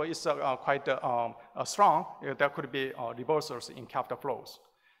 if it's quite strong, there could be reversals in capital flows.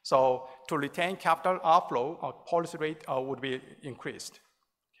 So to retain capital outflow, policy rate would be increased.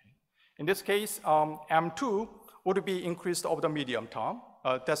 Okay. In this case, M2 would be increased over the medium term.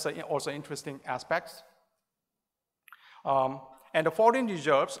 That's also interesting aspects. And the foreign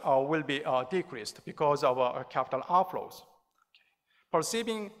reserves will be decreased because of capital outflows. Okay.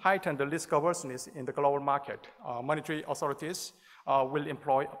 Perceiving heightened risk averseness in the global market, monetary authorities will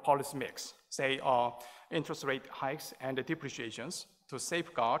employ a policy mix, say interest rate hikes and depreciations to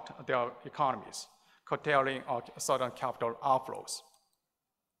safeguard their economies, curtailing certain capital outflows.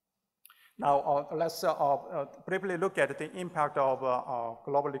 Now, let's briefly look at the impact of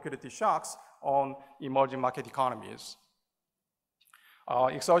global liquidity shocks on emerging market economies.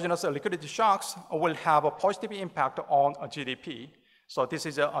 Exogenous liquidity shocks will have a positive impact on GDP. So this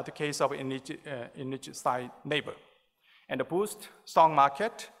is the case of in each side neighbor. And boost stock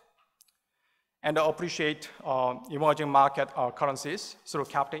market and appreciate emerging market currencies through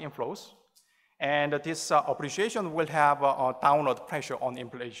capital inflows. And this appreciation will have downward pressure on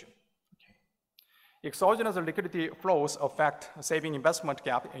inflation. Okay. Exogenous liquidity flows affect saving investment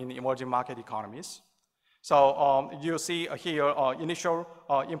gap in emerging market economies. So you see here initial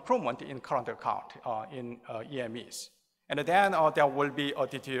improvement in current account in EMEs. And then there will be a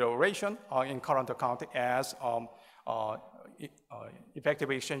deterioration in current account as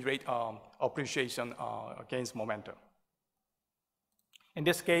effective exchange rate appreciation gains momentum. In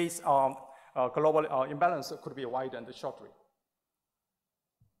this case, global imbalance could be widened shortly.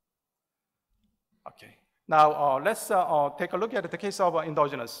 Okay. Now let's take a look at the case of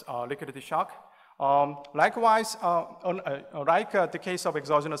endogenous liquidity shock. Likewise, like the case of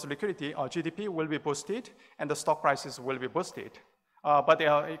exogenous liquidity, GDP will be boosted and the stock prices will be boosted. But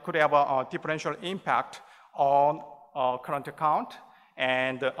it could have a differential impact on current account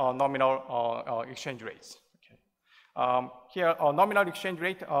and nominal exchange rates. Okay. Here, nominal exchange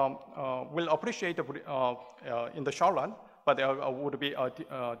rate will appreciate in the short run, but would be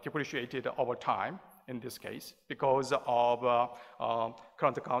depreciated over time in this case because of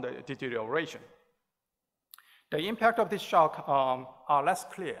current account deterioration. The impact of this shock are less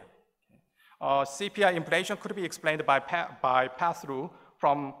clear. CPI inflation could be explained by pass-through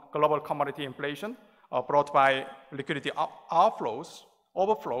from global commodity inflation brought by liquidity outflows,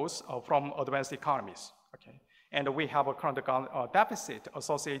 overflows from advanced economies. Okay. And we have a current account deficit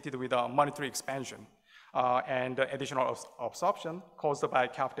associated with monetary expansion and additional absorption caused by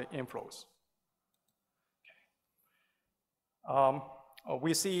capital inflows. Okay.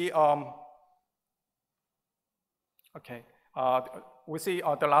 We see we see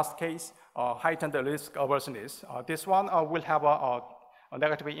the last case, heightened risk averseness. This one will have a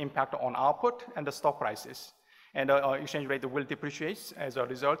negative impact on output and the stock prices. And exchange rate will depreciate as a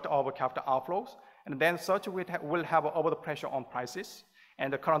result of capital outflows. And then such will have over pressure on prices.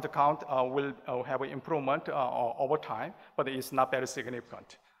 And the current account will have an improvement over time, but it's not very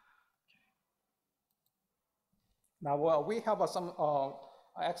significant. Now we have some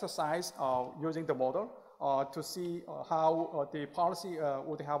exercise using the model to see how the policy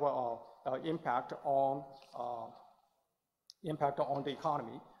would have an impact on the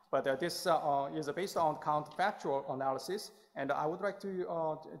economy. But this is based on counterfactual analysis, and I would like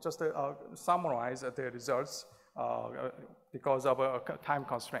to just summarize the results because of a time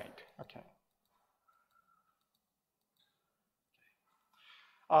constraint. Okay.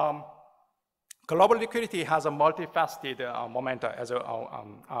 Global liquidity has a multifaceted momentum, as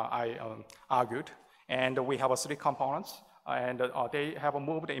I argued, and we have three components, and they have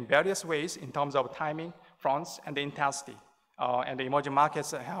moved in various ways in terms of timing, fronts, and the intensity. And the emerging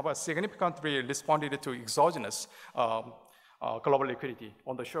markets have significantly responded to exogenous global liquidity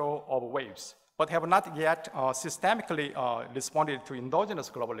on the shore of waves, but have not yet systemically responded to endogenous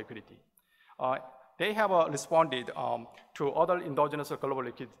global liquidity. They have responded to other endogenous global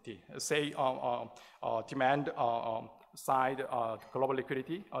liquidity, say demand side global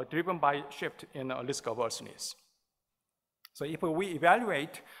liquidity driven by shift in risk averseness. So if we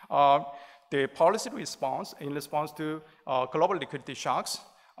evaluate the policy response in response to global liquidity shocks,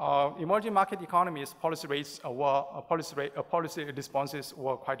 emerging market economies' policy responses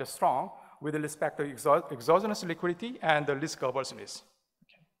were quite strong with respect to exogenous liquidity and risk averseness.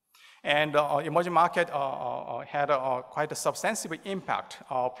 And emerging market had quite a substantive impact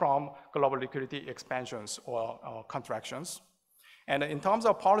from global liquidity expansions or contractions. And in terms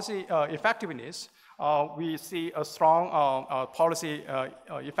of policy effectiveness, we see a strong policy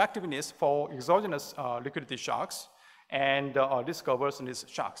effectiveness for exogenous liquidity shocks and risk averseness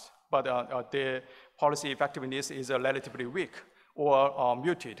shocks. But the policy effectiveness is relatively weak or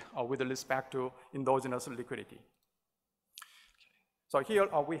muted with respect to endogenous liquidity. So here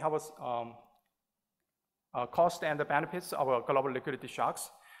we have a cost and the benefits of global liquidity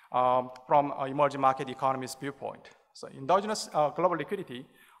shocks from emerging market economies' viewpoint. So endogenous global liquidity,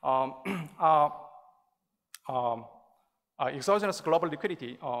 exogenous global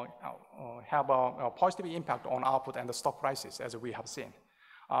liquidity have a positive impact on output and the stock prices, as we have seen.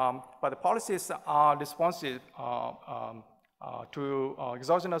 But the policies are responsive to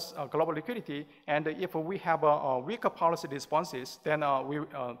exogenous global liquidity, and if we have weaker policy responses, then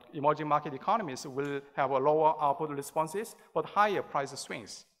emerging market economies will have a lower output responses, but higher price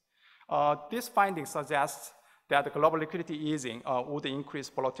swings. This finding suggests that the global liquidity easing would increase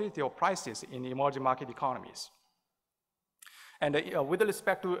volatility of prices in emerging market economies. And with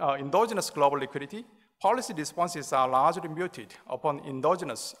respect to endogenous global liquidity, policy responses are largely muted upon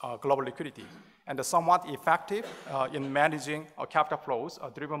endogenous global liquidity and somewhat effective in managing capital flows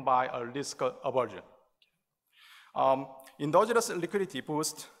driven by risk aversion. Endogenous liquidity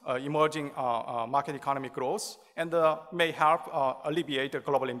boosts emerging market economy growth and may help alleviate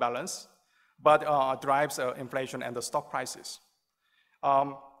global imbalance, but drives inflation and the stock prices.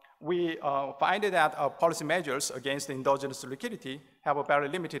 We find that policy measures against endogenous liquidity have a very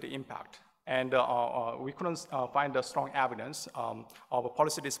limited impact. And we couldn't find a strong evidence of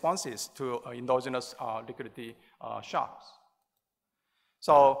policy responses to endogenous liquidity shocks.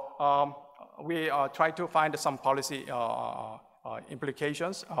 So we tried to find some policy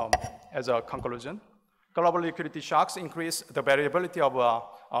implications as a conclusion. Global liquidity shocks increase the variability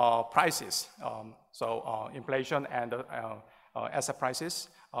of prices, so inflation and asset prices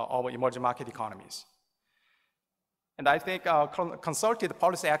of emerging market economies. And I think concerted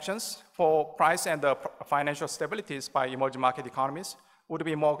policy actions for price and financial stabilities by emerging market economies would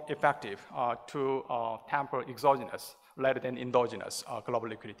be more effective to temper exogenous rather than endogenous global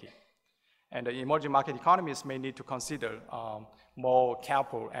liquidity. And the emerging market economies may need to consider more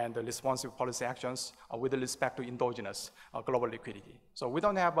careful and responsive policy actions with respect to endogenous global liquidity. So we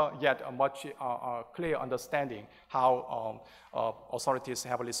don't have yet a much clear understanding how authorities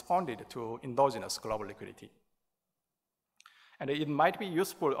have responded to endogenous global liquidity. And it might be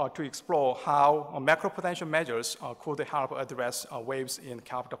useful to explore how macroprudential measures could help address waves in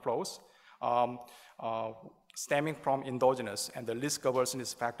capital flows stemming from endogenous and the risk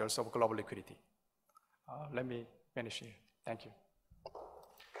averseness factors of global liquidity. Let me finish here. Thank you.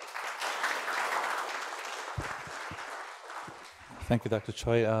 Thank you, Dr.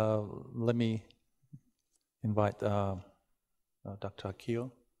 Choi. Let me invite Dr.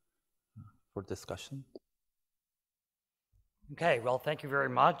 Akio for discussion. Okay, well, thank you very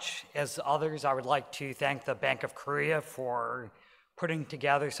much. As others, I would like to thank the Bank of Korea for putting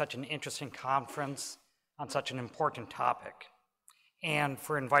together such an interesting conference on such an important topic, and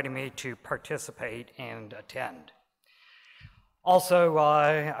for inviting me to participate and attend. Also,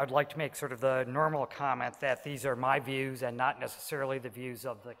 I'd like to make sort of the normal comment that these are my views and not necessarily the views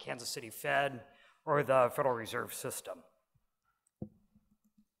of the Kansas City Fed or the Federal Reserve System.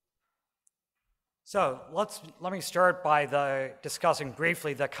 So let me start by discussing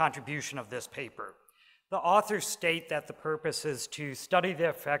briefly the contribution of this paper. The authors state that the purpose is to study the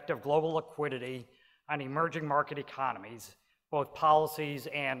effect of global liquidity on emerging market economies, both policies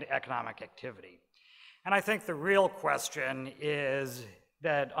and economic activity. And I think the real question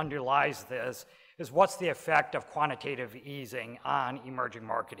that underlies this is what's the effect of quantitative easing on emerging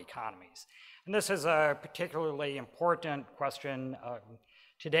market economies? And this is a particularly important question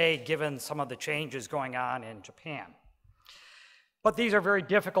today, given some of the changes going on in Japan. But these are very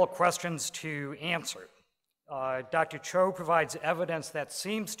difficult questions to answer. Dr. Cho provides evidence that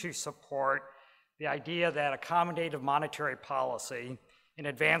seems to support the idea that accommodative monetary policy in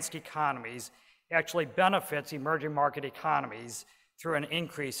advanced economies actually benefits emerging market economies through an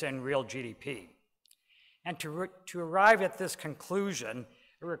increase in real GDP. And to arrive at this conclusion,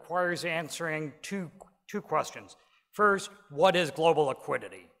 it requires answering two questions. First, what is global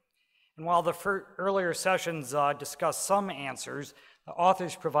liquidity? And while the earlier sessions discussed some answers, the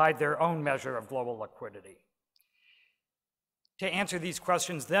authors provide their own measure of global liquidity. To answer these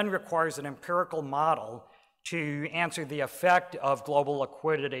questions then requires an empirical model to answer the effect of global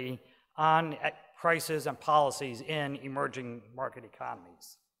liquidity on prices and policies in emerging market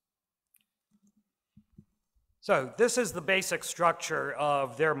economies. So this is the basic structure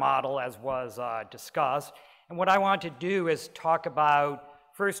of their model as was discussed. And what I want to do is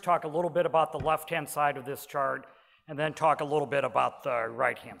first talk a little bit about the left-hand side of this chart, and then talk a little bit about the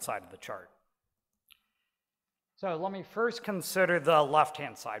right-hand side of the chart. So let me first consider the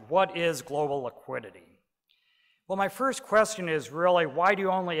left-hand side. What is global liquidity? Well, my first question is really, why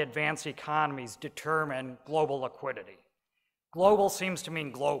do only advanced economies determine global liquidity? Global seems to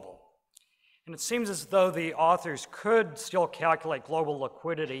mean global. And it seems as though the authors could still calculate global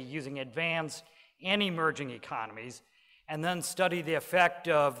liquidity using advanced and emerging economies, and then study the effect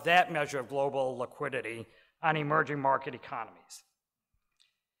of that measure of global liquidity on emerging market economies.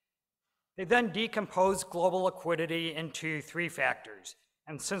 They then decompose global liquidity into three factors.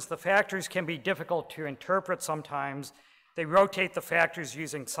 And since the factors can be difficult to interpret sometimes, they rotate the factors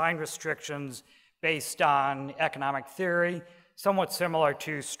using sign restrictions based on economic theory, somewhat similar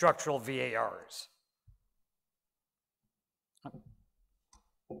to structural VARs.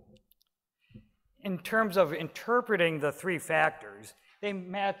 In terms of interpreting the three factors, they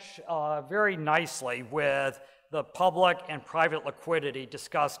match very nicely with the public and private liquidity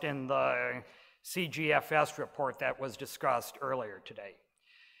discussed in the CGFS report that was discussed earlier today.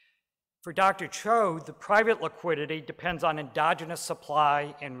 For Dr. Cho, the private liquidity depends on endogenous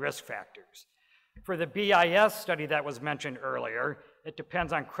supply and risk factors. For the BIS study that was mentioned earlier, it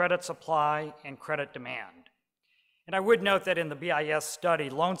depends on credit supply and credit demand. And I would note that in the BIS study,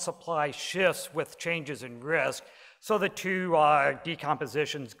 loan supply shifts with changes in risk, so the two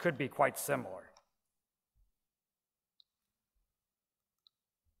decompositions could be quite similar.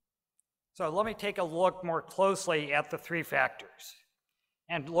 So let me take a look more closely at the three factors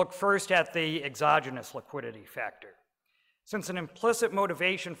and look first at the exogenous liquidity factor. Since an implicit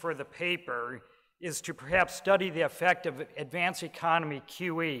motivation for the paper is to perhaps study the effect of advanced economy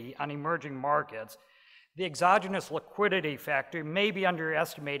QE on emerging markets, the exogenous liquidity factor may be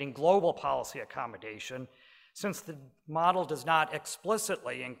underestimating global policy accommodation, since the model does not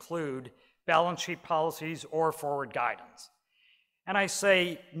explicitly include balance sheet policies or forward guidance. And I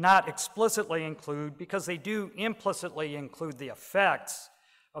say not explicitly include because they do implicitly include the effects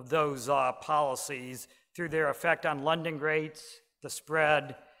of those policies through their effect on lending rates, the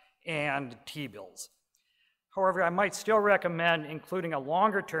spread, and T-bills. However, I might still recommend including a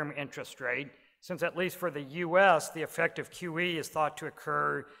longer-term interest rate, since at least for the US, the effect of QE is thought to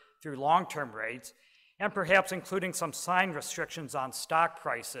occur through long-term rates, and perhaps including some sign restrictions on stock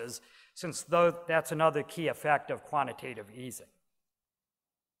prices, since that's another key effect of quantitative easing.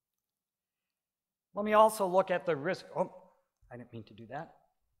 Let me also look at the risk, I didn't mean to do that.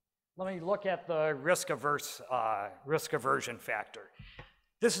 Let me look at the risk aversion factor.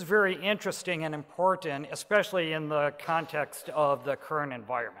 This is very interesting and important, especially in the context of the current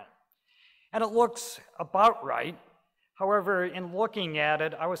environment. And it looks about right. However, in looking at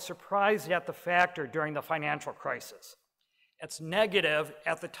it, I was surprised at the factor during the financial crisis. It's negative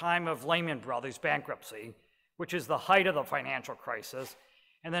at the time of Lehman Brothers bankruptcy, which is the height of the financial crisis,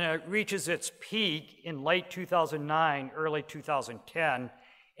 and then it reaches its peak in late 2009, early 2010,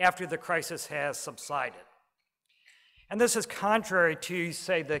 after the crisis has subsided. And this is contrary to,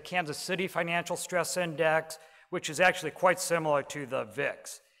 say, the Kansas City Financial Stress Index, which is actually quite similar to the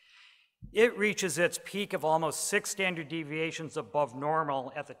VIX. It reaches its peak of almost 6 standard deviations above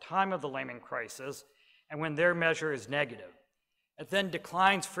normal at the time of the Lehman crisis, and when their measure is negative. It then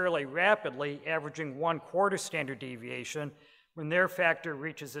declines fairly rapidly, averaging 1/4 standard deviation, when their factor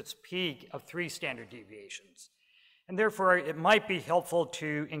reaches its peak of 3 standard deviations. And therefore, it might be helpful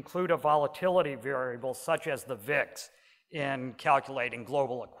to include a volatility variable such as the VIX in calculating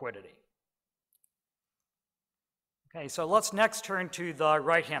global liquidity. Okay, so let's next turn to the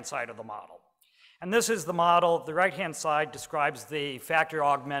right-hand side of the model. And this is the model. The right-hand side describes the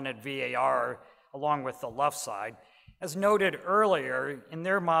factor-augmented VAR along with the left side. As noted earlier, in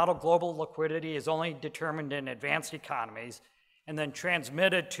their model, global liquidity is only determined in advanced economies and then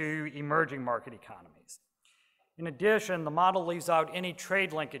transmitted to emerging market economies. In addition, the model leaves out any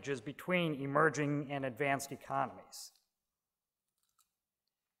trade linkages between emerging and advanced economies.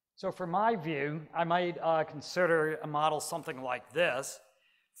 So for my view, I might consider a model something like this.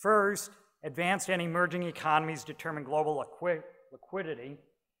 First, advanced and emerging economies determine global liquidity.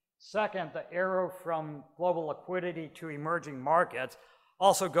 Second, the arrow from global liquidity to emerging markets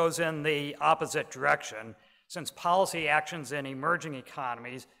also goes in the opposite direction, since policy actions in emerging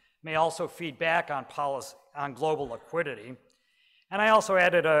economies may also feed back on global liquidity. And I also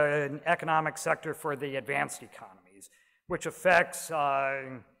added an economic sector for the advanced economies, which affects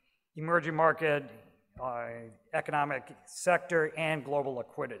emerging market economic sector and global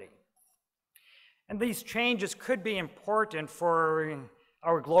liquidity. And these changes could be important for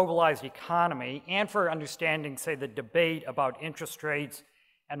our globalized economy and for understanding, say, the debate about interest rates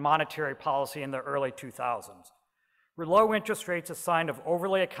and monetary policy in the early 2000s. Were low interest rates a sign of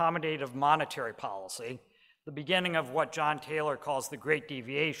overly accommodative monetary policy, the beginning of what John Taylor calls the Great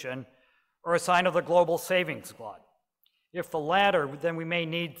Deviation, or a sign of the global savings glut? If the latter, then we may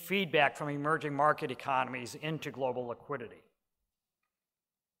need feedback from emerging market economies into global liquidity.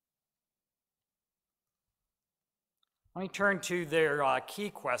 Let me turn to their key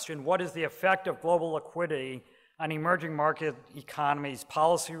question: what is the effect of global liquidity on emerging market economies'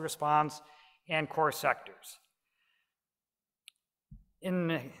 policy response and core sectors?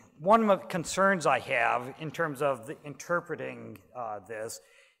 One of the concerns I have in terms of interpreting this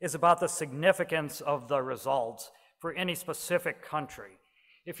is about the significance of the results for any specific country.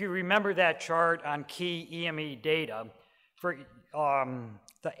 If you remember that chart on key EME data, for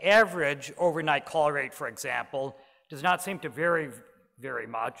the average overnight call rate, for example, does not seem to vary very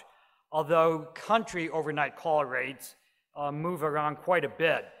much, although country overnight call rates move around quite a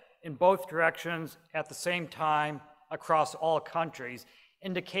bit in both directions at the same time across all countries,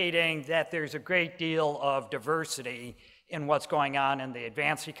 indicating that there's a great deal of diversity in what's going on in the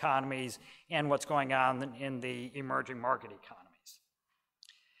advanced economies and what's going on in the emerging market economies.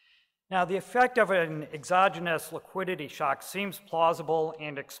 Now, the effect of an exogenous liquidity shock seems plausible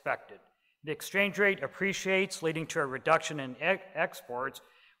and expected. The exchange rate appreciates, leading to a reduction in exports,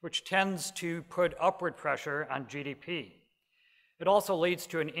 which tends to put upward pressure on GDP. It also leads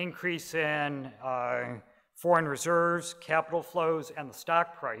to an increase in foreign reserves, capital flows, and the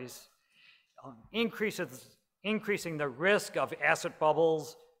stock price, increasing the risk of asset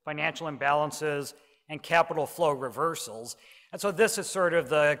bubbles, financial imbalances, and capital flow reversals. And so this is sort of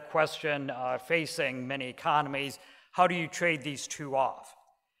the question facing many economies: how do you trade these two off?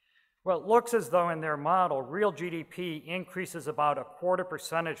 Well, it looks as though in their model, real GDP increases about a 0.25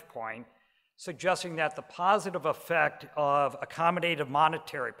 percentage point, suggesting that the positive effect of accommodative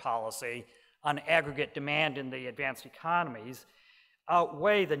monetary policy on aggregate demand in the advanced economies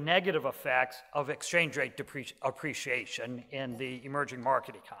outweigh the negative effects of exchange rate appreciation in the emerging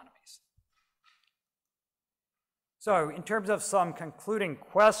market economies. So in terms of some concluding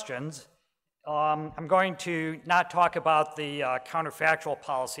questions, I'm going to not talk about the counterfactual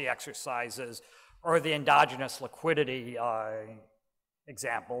policy exercises or the endogenous liquidity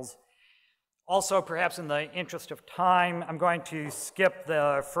examples. Also, perhaps in the interest of time, I'm going to skip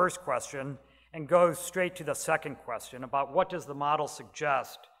the first question and go straight to the second question about what does the model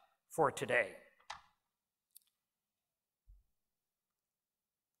suggest for today.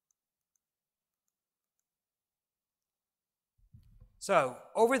 So,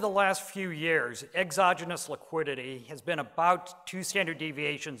 over the last few years, exogenous liquidity has been about 2 standard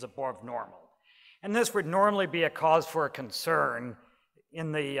deviations above normal. And this would normally be a cause for concern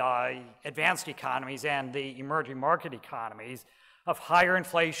in the advanced economies and the emerging market economies of higher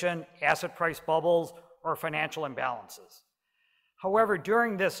inflation, asset price bubbles, or financial imbalances. However,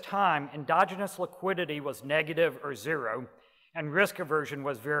 during this time, endogenous liquidity was negative or zero, and risk aversion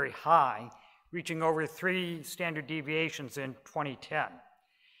was very high, reaching over 3 standard deviations in 2010.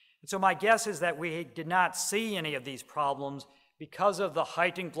 And so my guess is that we did not see any of these problems because of the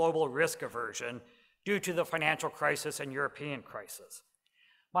heightened global risk aversion due to the financial crisis and European crisis.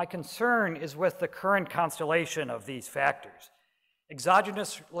 My concern is with the current constellation of these factors.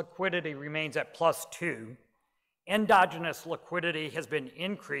 Exogenous liquidity remains at +2. Endogenous liquidity has been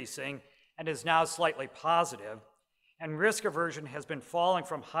increasing and is now slightly positive. And risk aversion has been falling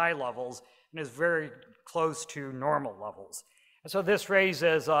from high levels and is very close to normal levels. And so this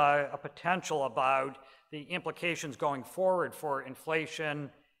raises a potential about the implications going forward for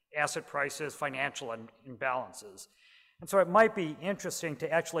inflation asset prices, financial imbalances. And so it might be interesting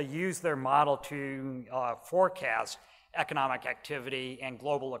to actually use their model to forecast economic activity and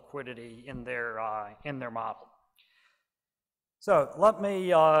global liquidity in their model. So let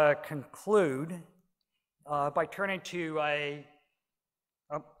me conclude by turning to I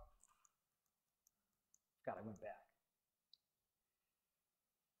went back.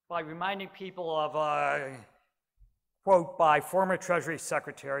 By reminding people of a quote by former Treasury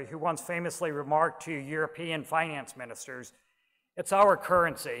Secretary who once famously remarked to European finance ministers, "It's our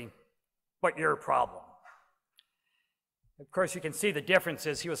currency, but your problem." Of course, you can see the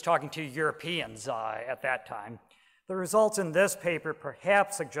differences. He was talking to Europeans at that time. The results in this paper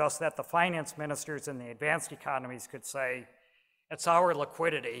perhaps suggest that the finance ministers in the advanced economies could say, "It's our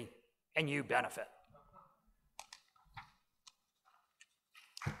liquidity, and you benefit."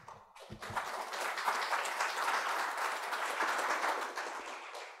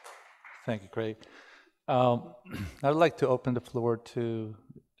 Thank you, Craig. I'd like to open the floor to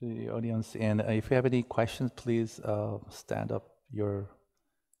the audience, and if you have any questions, please stand up your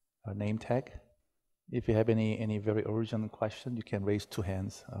name tag. If you have any very urgent question, you can raise 2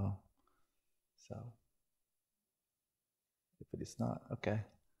 hands. So, if it is not, okay.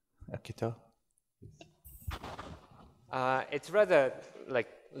 Akito. It's rather like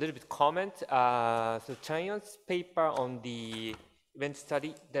a little bit comment. So Chanyon's paper on the event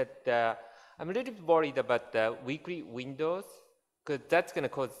study that I'm a little bit worried about the weekly windows, because that's going to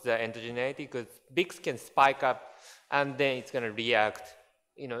cause the endogeneity, because VIX can spike up and then it's going to react,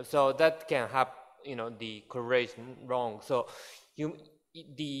 so that can have, the correlation wrong. So the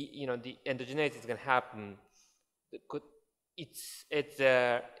endogeneity is going to happen.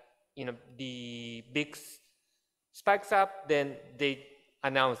 The VIX spikes up, then they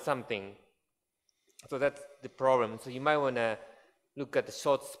announce something. So that's the problem. So you might want to look at the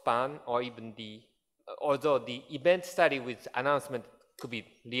short span, or even although the event study with announcement could be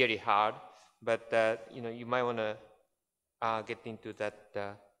really hard, but you might want to get into that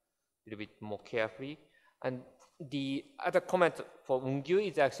a little bit more carefully. And the other comment for Ungyu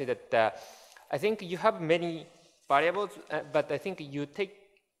is actually that I think you have many variables, but I think you take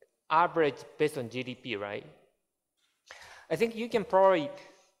average based on GDP, right? I think you can probably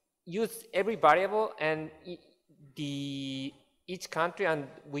use every variable and each country, and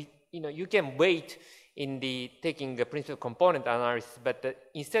you can wait in taking the principal component analysis,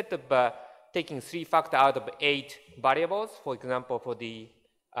 but instead of taking 3 factor out of 8 variables, for example, for the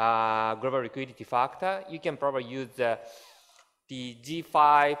global liquidity factor, you can probably use the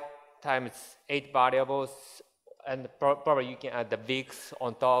G5 times 8 variables, and probably you can add the VIX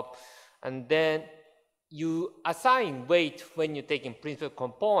on top, and then you assign weight when you're taking principal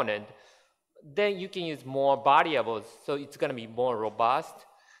component. Then you can use more variables, so it's going to be more robust,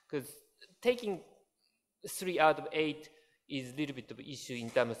 because taking 3 out of 8 is a little bit of an issue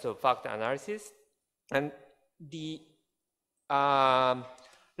in terms of factor analysis. And the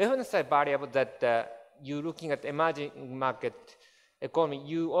reference type variable that you're looking at emerging market economy,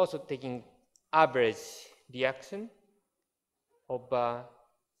 you also taking average reaction of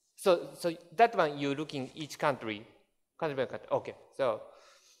so that one you're looking each country by country. Okay, so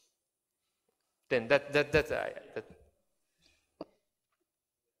then that's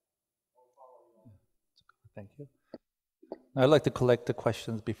Thank you. I'd like to collect the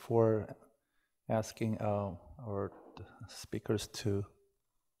questions before asking our speakers to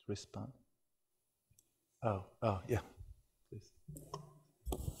respond. Oh, yeah, please.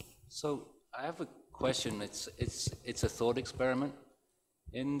 So I have a question. It's a thought experiment.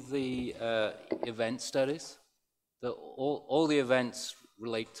 In the event studies, all the events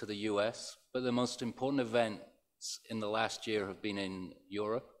relate to the US, but the most important events in the last year have been in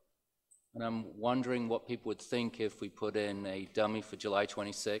Europe. And I'm wondering what people would think if we put in a dummy for July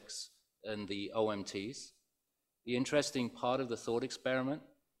 26 and the OMTs. The interesting part of the thought experiment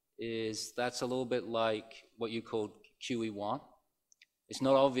is that's a little bit like what you called QE1. It's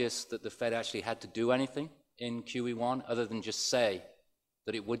not obvious that the Fed actually had to do anything in QE1 other than just say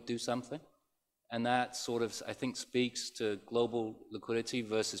that it would do something. And that sort of, I think, speaks to global liquidity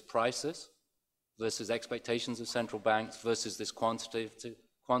versus prices, versus expectations of central banks, versus this quantity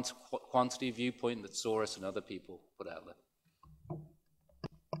viewpoint that Soros and other people put out there.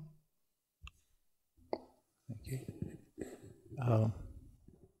 Thank you.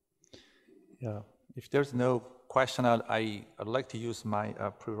 Yeah, if there's no question, I'd like to use my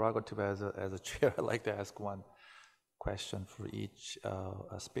prerogative as a chair. I'd like to ask one question for each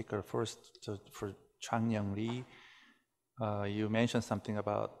speaker. First, for Chang-Young Lee, you mentioned something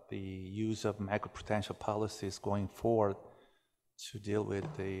about the use of macroprudential policies going forward. to deal with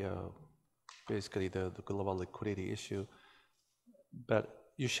the basically the global liquidity issue. But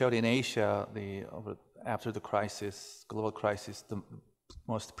you showed in Asia, after the crisis, global crisis, the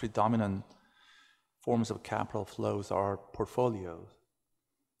most predominant forms of capital flows are portfolios.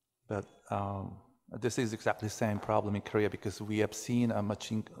 But this is exactly the same problem in Korea because we have seen a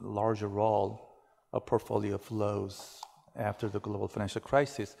much larger role of portfolio flows after the global financial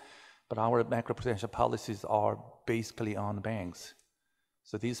crisis. But our macroprudential policies are basically on banks.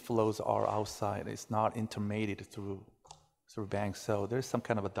 So these flows are outside. It's not intermediated through banks. So there's some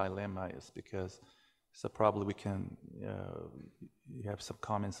kind of a dilemma, is because, so probably we can, you have some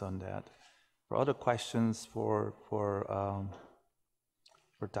comments on that. For other questions for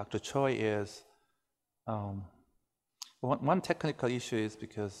Dr. Choi is, one technical issue is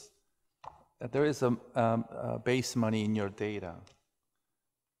because there is a base money in your data.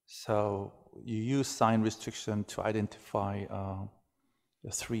 So you use sign restriction to identify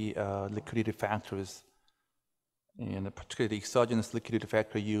the three liquidity factors. And particularly the exogenous liquidity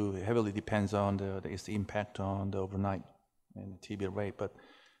factor, you heavily depends on its impact on the overnight and the T-bill rate. But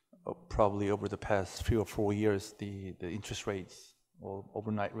probably over the past 3 or 4 years, the interest rates or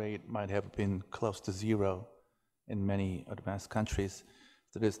overnight rate might have been close to zero in many advanced countries.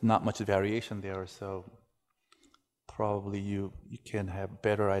 So there's not much variation there. So probably you can have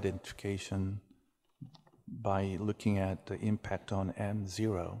better identification by looking at the impact on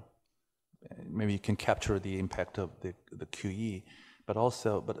M0. Maybe you can capture the impact of the QE, but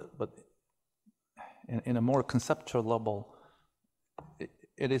also, but in a more conceptual level,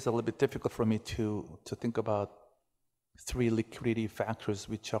 it is a little bit difficult for me to think about three liquidity factors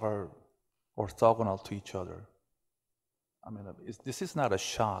which are orthogonal to each other. I mean, this is not a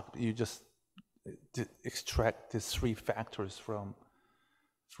shock. You just extract these three factors from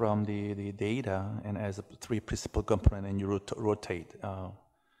the data and as a three principal component, and you rotate.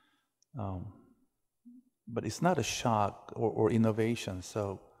 But it's not a shock or innovation.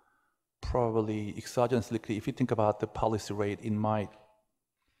 So probably exogenous liquidity, if you think about the policy rate, it might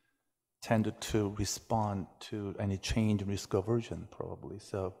tend to respond to any change in risk aversion, probably.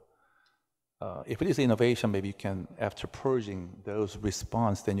 So if it is innovation, maybe you can, after purging those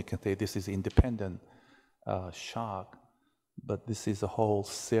response, then you can say this is independent shock. But this is a whole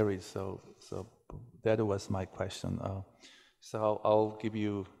series. So that was my question. So I'll give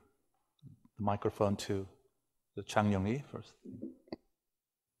you the microphone to the Chang Young-Lee first.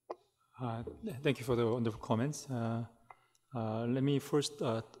 Thank you for the wonderful comments. Let me first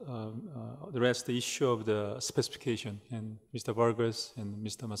address the issue of the specification. And Mr. Vargas and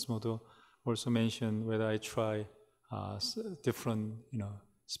Mr. Matsumoto also mentioned whether I try different,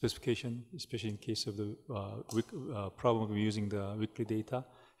 specification, especially in case of the problem of using the weekly data.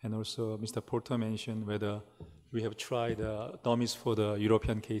 And also Mr. Porter mentioned whether we have tried dummies for the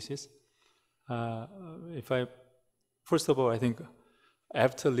European cases. First of all, I think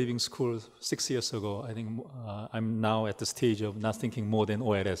after leaving school 6 years ago, I think I'm now at the stage of not thinking more than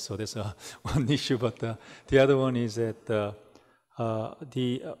OLS. So that's one issue. But the other one is that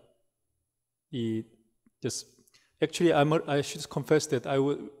actually, I should confess that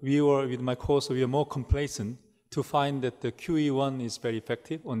we were with my course, we are more complacent to find that the QE1 is very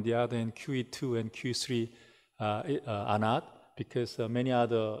effective. On the other hand, QE2 and QE3 are not, because many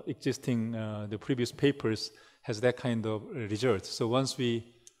other existing the previous papers has that kind of results. So once we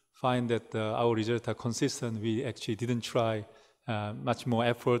find that our results are consistent, we actually didn't try much more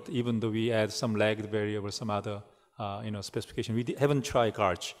effort, even though we add some lagged variable, some other specification. We haven't tried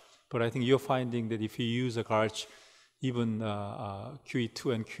GARCH, but I think you're finding that if you use a GARCH, even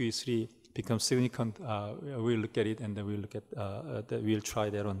QE2 and QE3 become significant. We'll look at it, and then we'll look at we'll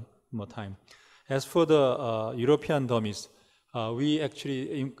try that on more time. As for the European dummies, we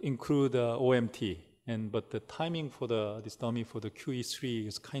actually include OMT, but the timing for this dummy for the QE3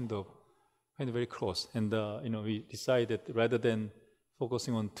 is kind of very close. And we decided rather than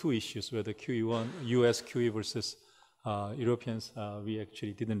focusing on two issues, whether QE1, US QE versus Europeans, we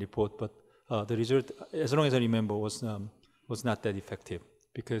actually didn't report, but the result, as long as I remember, was not that effective,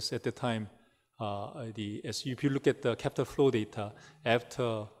 because at the time, if you look at the capital flow data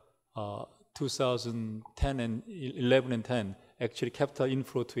after 2010 and 11 and 10, actually capital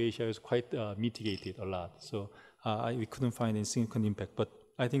inflow to Asia was quite mitigated a lot. So we couldn't find any significant impact. But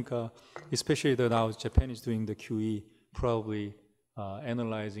I think, especially now Japan is doing the QE, probably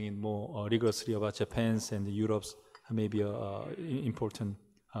analyzing it more rigorously about Japan's and Europe's maybe important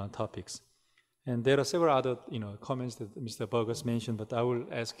topics. And there are several other comments that Mr. Burgess mentioned, but I will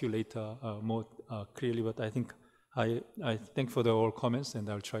ask you later more clearly. But I think I thank for the all comments, and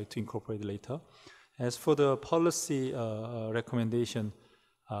I'll try to incorporate it later. As for the policy recommendation,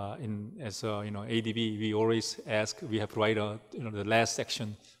 as ADB, we always ask, we have to write the last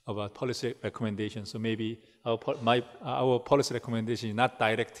section about policy recommendations. So maybe our policy recommendation is not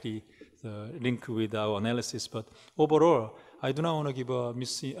directly linked with our analysis, but overall, I do not want to give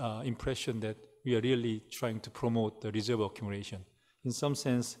a impression that we are really trying to promote the reserve accumulation. In some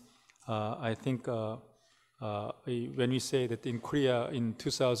sense, I think when we say that in Korea in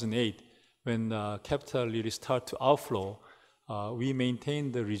 2008, when capital really started to outflow, we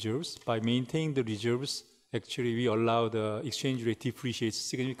maintained the reserves. By maintaining the reserves, actually we allow the exchange rate depreciates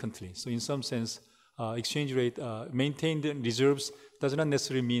significantly. So in some sense, exchange rate, maintain the reserves does not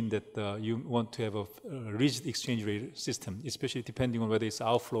necessarily mean that you want to have a rigid exchange rate system, especially depending on whether it's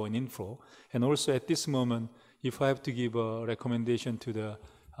outflow and inflow. And also at this moment, if I have to give a recommendation to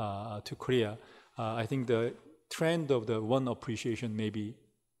Korea, I think the trend of the won appreciation may be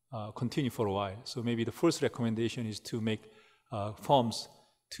continue for a while. So maybe the first recommendation is to make firms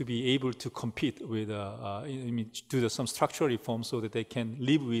to be able to compete with, do some structural reforms so that they can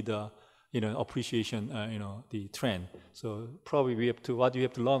live with appreciation, the trend. So probably what we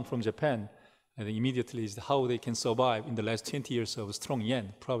have to learn from Japan, I think immediately is how they can survive in the last 20 years of strong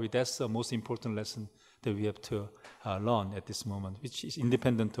yen. Probably that's the most important lesson that we have to learn at this moment, which is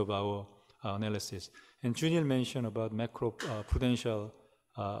independent of our analysis. And Junior mentioned about macro-prudential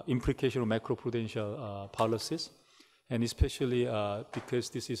implication of macro-prudential policies, and especially because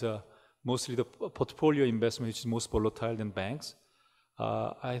this is mostly the portfolio investment which is most volatile than banks.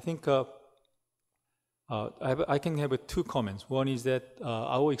 I think I can have two comments. One is that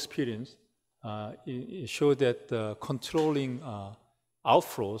our experience showed that controlling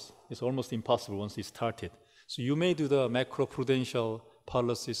outflows is almost impossible once it started. So you may do the macro-prudential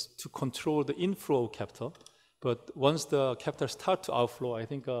policies to control the inflow of capital, but once the capital starts to outflow, I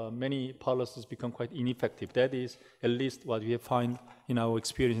think many policies become quite ineffective. That is at least what we have found in our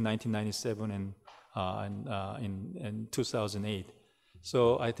experience in 1997 and in 2008.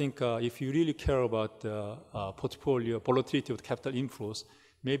 So I think if you really care about the portfolio volatility of capital inflows,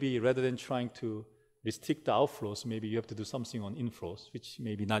 maybe rather than trying to restrict the outflows, maybe you have to do something on inflows, which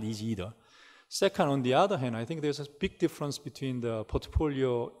may be not easy either. Second, on the other hand, I think there's a big difference between the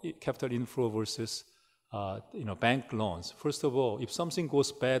portfolio capital inflow versus bank loans. First of all, if something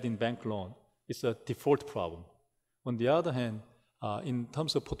goes bad in bank loan, it's a default problem. On the other hand, in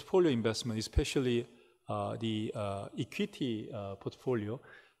terms of portfolio investment, especially the equity portfolio,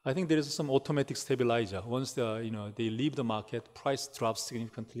 I think there is some automatic stabilizer. Once they leave the market, price drops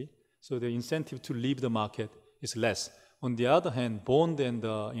significantly, so the incentive to leave the market is less. On the other hand, bond and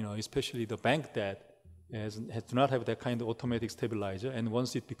especially the bank debt do not have that kind of automatic stabilizer, and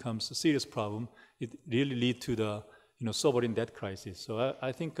once it becomes a serious problem, it really leads to the sovereign debt crisis. So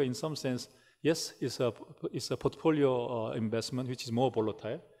I think in some sense, yes, it's a portfolio investment which is more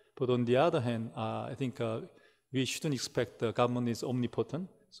volatile. But on the other hand, I think we shouldn't expect the government is omnipotent.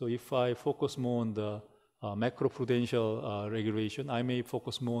 So if I focus more on the macro-prudential regulation, I may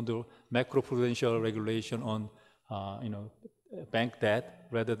focus more on the macro-prudential regulation on bank debt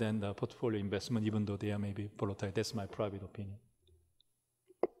rather than the portfolio investment, even though they are maybe volatile. That's my private opinion.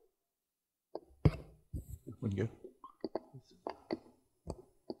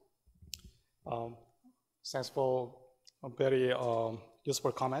 Thanks for very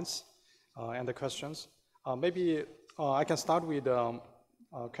useful comments and the questions. Maybe I can start with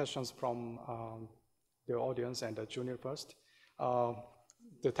questions from the audience and the Junior first.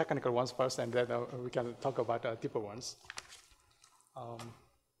 The technical ones first, and then we can talk about deeper ones.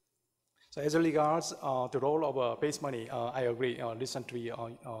 So as regards the role of base money, I agree. Recently,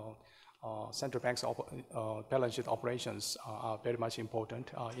 central banks' balance sheet operations are very much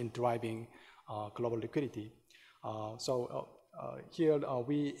important in driving global liquidity. Here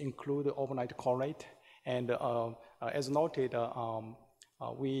we include overnight call rate, and as noted,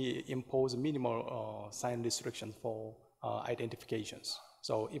 we impose minimal sign restrictions for identifications.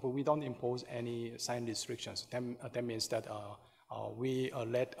 So if we don't impose any sign restrictions, then that means that we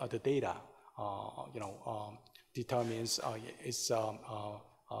let the data, determines its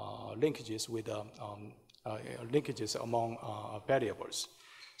linkages with linkages among variables.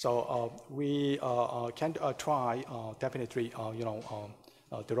 So we can try definitely,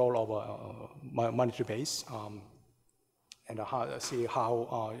 the role of monetary base and see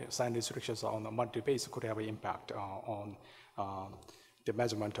how sign restrictions on the monetary base could have an impact on the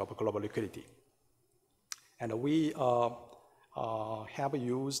measurement of global liquidity. And we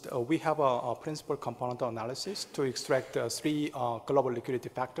have a principal component analysis to extract three global liquidity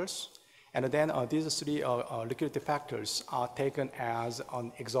factors, And then these three liquidity factors are taken as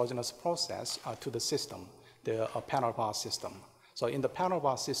an exogenous process to the system, the panel bar system. So in the panel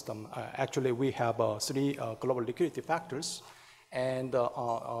bar system, actually we have three global liquidity factors and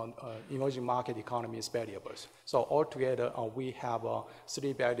emerging market economies variables. So altogether, we have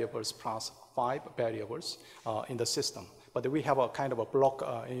 3 variables plus 5 variables in the system. But we have a kind of a block,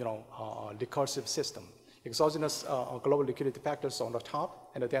 recursive system. Exogenous global liquidity factors on the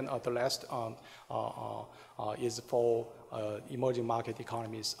top, and then the last is for emerging market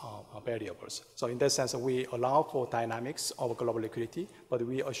economies variables. So in that sense, we allow for dynamics of global liquidity, but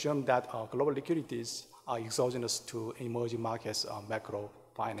we assume that global liquidities are exogenous to emerging markets macro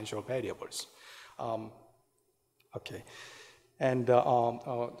financial variables. Okay, and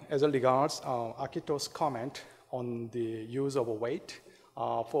as regards Akito's comment on the use of weight,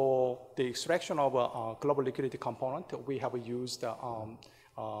 for the extraction of a global liquidity component, we have used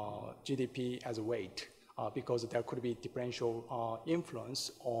GDP as a weight because there could be differential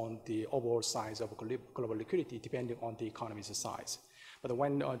influence on the overall size of global liquidity depending on the economy's size. But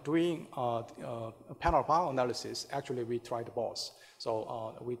when doing panel bar analysis, actually we tried both.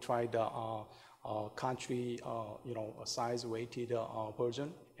 So we tried country, size weighted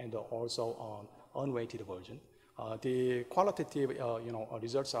version and also unweighted version. The qualitative,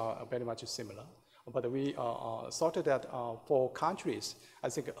 results are very much similar. But we thought that for countries, I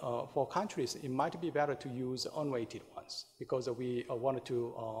think for countries, it might be better to use unweighted ones because we wanted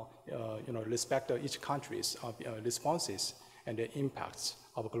to, respect each country's responses and the impacts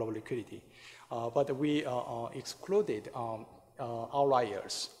of global liquidity. But we excluded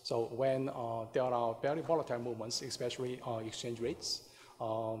outliers. So when there are very volatile movements, especially exchange rates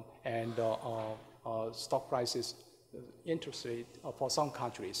and stock prices, interest rate for some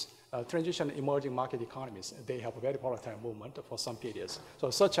countries, transition emerging market economies, they have a very volatile movement for some periods.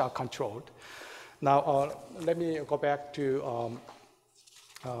 So such are controlled. Now, let me go back to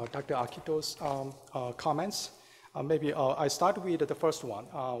Dr. Akito's comments. Maybe I start with the first one.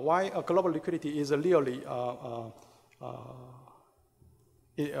 Why global liquidity is really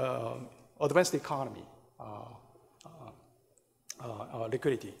advanced economy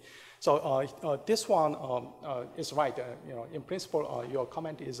liquidity. So this one is right. In principle, your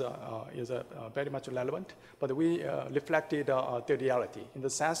comment is very much relevant. But we reflected the reality in the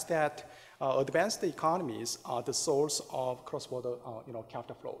sense that advanced economies are the source of cross-border,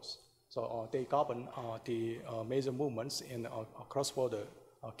 capital flows. So they govern the major movements in cross-border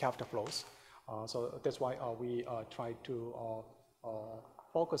capital flows. So that's why we try to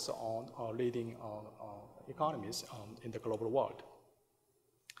focus on leading economies in the global world.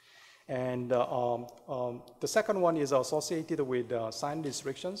 And the second one is associated with sign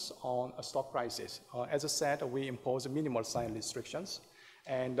restrictions on stock prices. As I said, we impose minimal sign restrictions.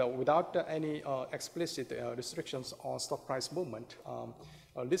 And without any explicit restrictions on stock price movement,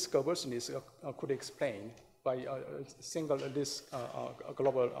 risk averseness could explain by a single risk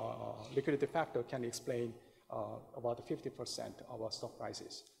global liquidity factor can explain about 50% of our stock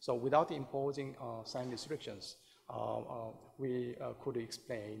prices. So without imposing sign restrictions, we could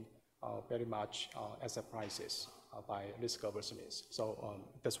explain very much asset prices by risk averseness. So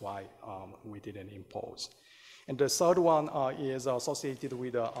that's why we didn't impose. And the third one is associated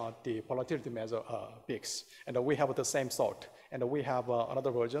with the volatility measure, BIX. And we have the same sort. And we have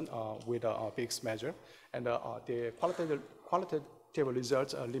another version with a BIX measure. And the qualitative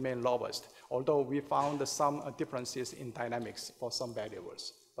results remain robust, although we found some differences in dynamics for some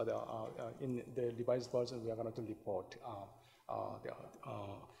variables. But in the revised version, we are going to report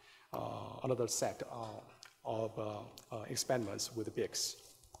another set of experiments with BIX.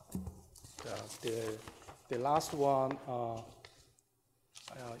 The last one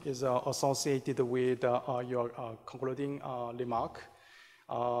is associated with your concluding remark.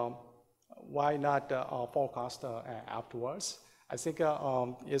 Why not forecast afterwards? I think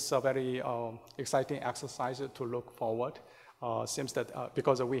it's a very exciting exercise to look forward. Seems that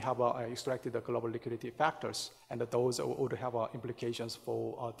because we have extracted the global liquidity factors, and those would have implications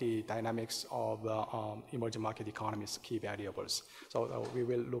for the dynamics of emerging market economies' key variables. So we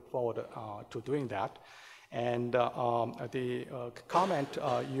will look forward to doing that. And the comment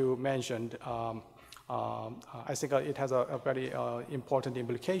you mentioned, I think it has a very important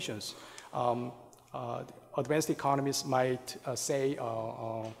implications. Advanced economies might say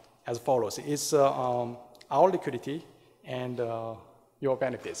as follows: it's our liquidity and your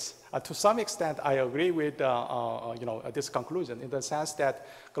benefits. To some extent, I agree with this conclusion in the sense that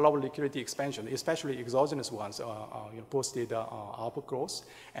global liquidity expansion, especially exogenous ones, boosted output growth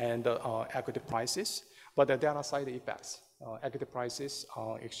and equity prices. But there are side effects. equity prices,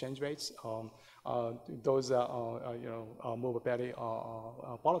 exchange rates, those move very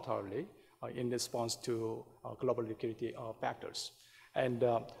volatilely in response to global liquidity factors. And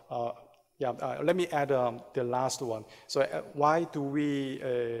let me add the last one. So why do we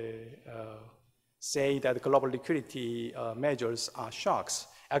say that global liquidity measures are shocks?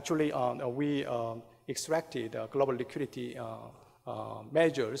 Actually, we extracted global liquidity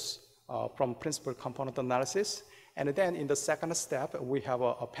measures from principal component analysis. And then in the second step, we have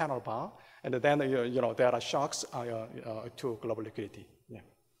a panel bar. And then there are shocks to global liquidity. Yeah.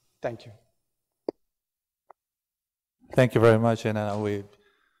 Thank you. Thank you very much. And we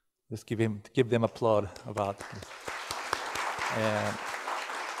just give them applaud about this. And,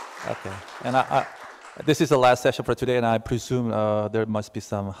 okay. And this is the last session for today, and I presume there must be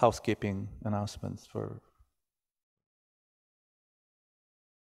some housekeeping announcements for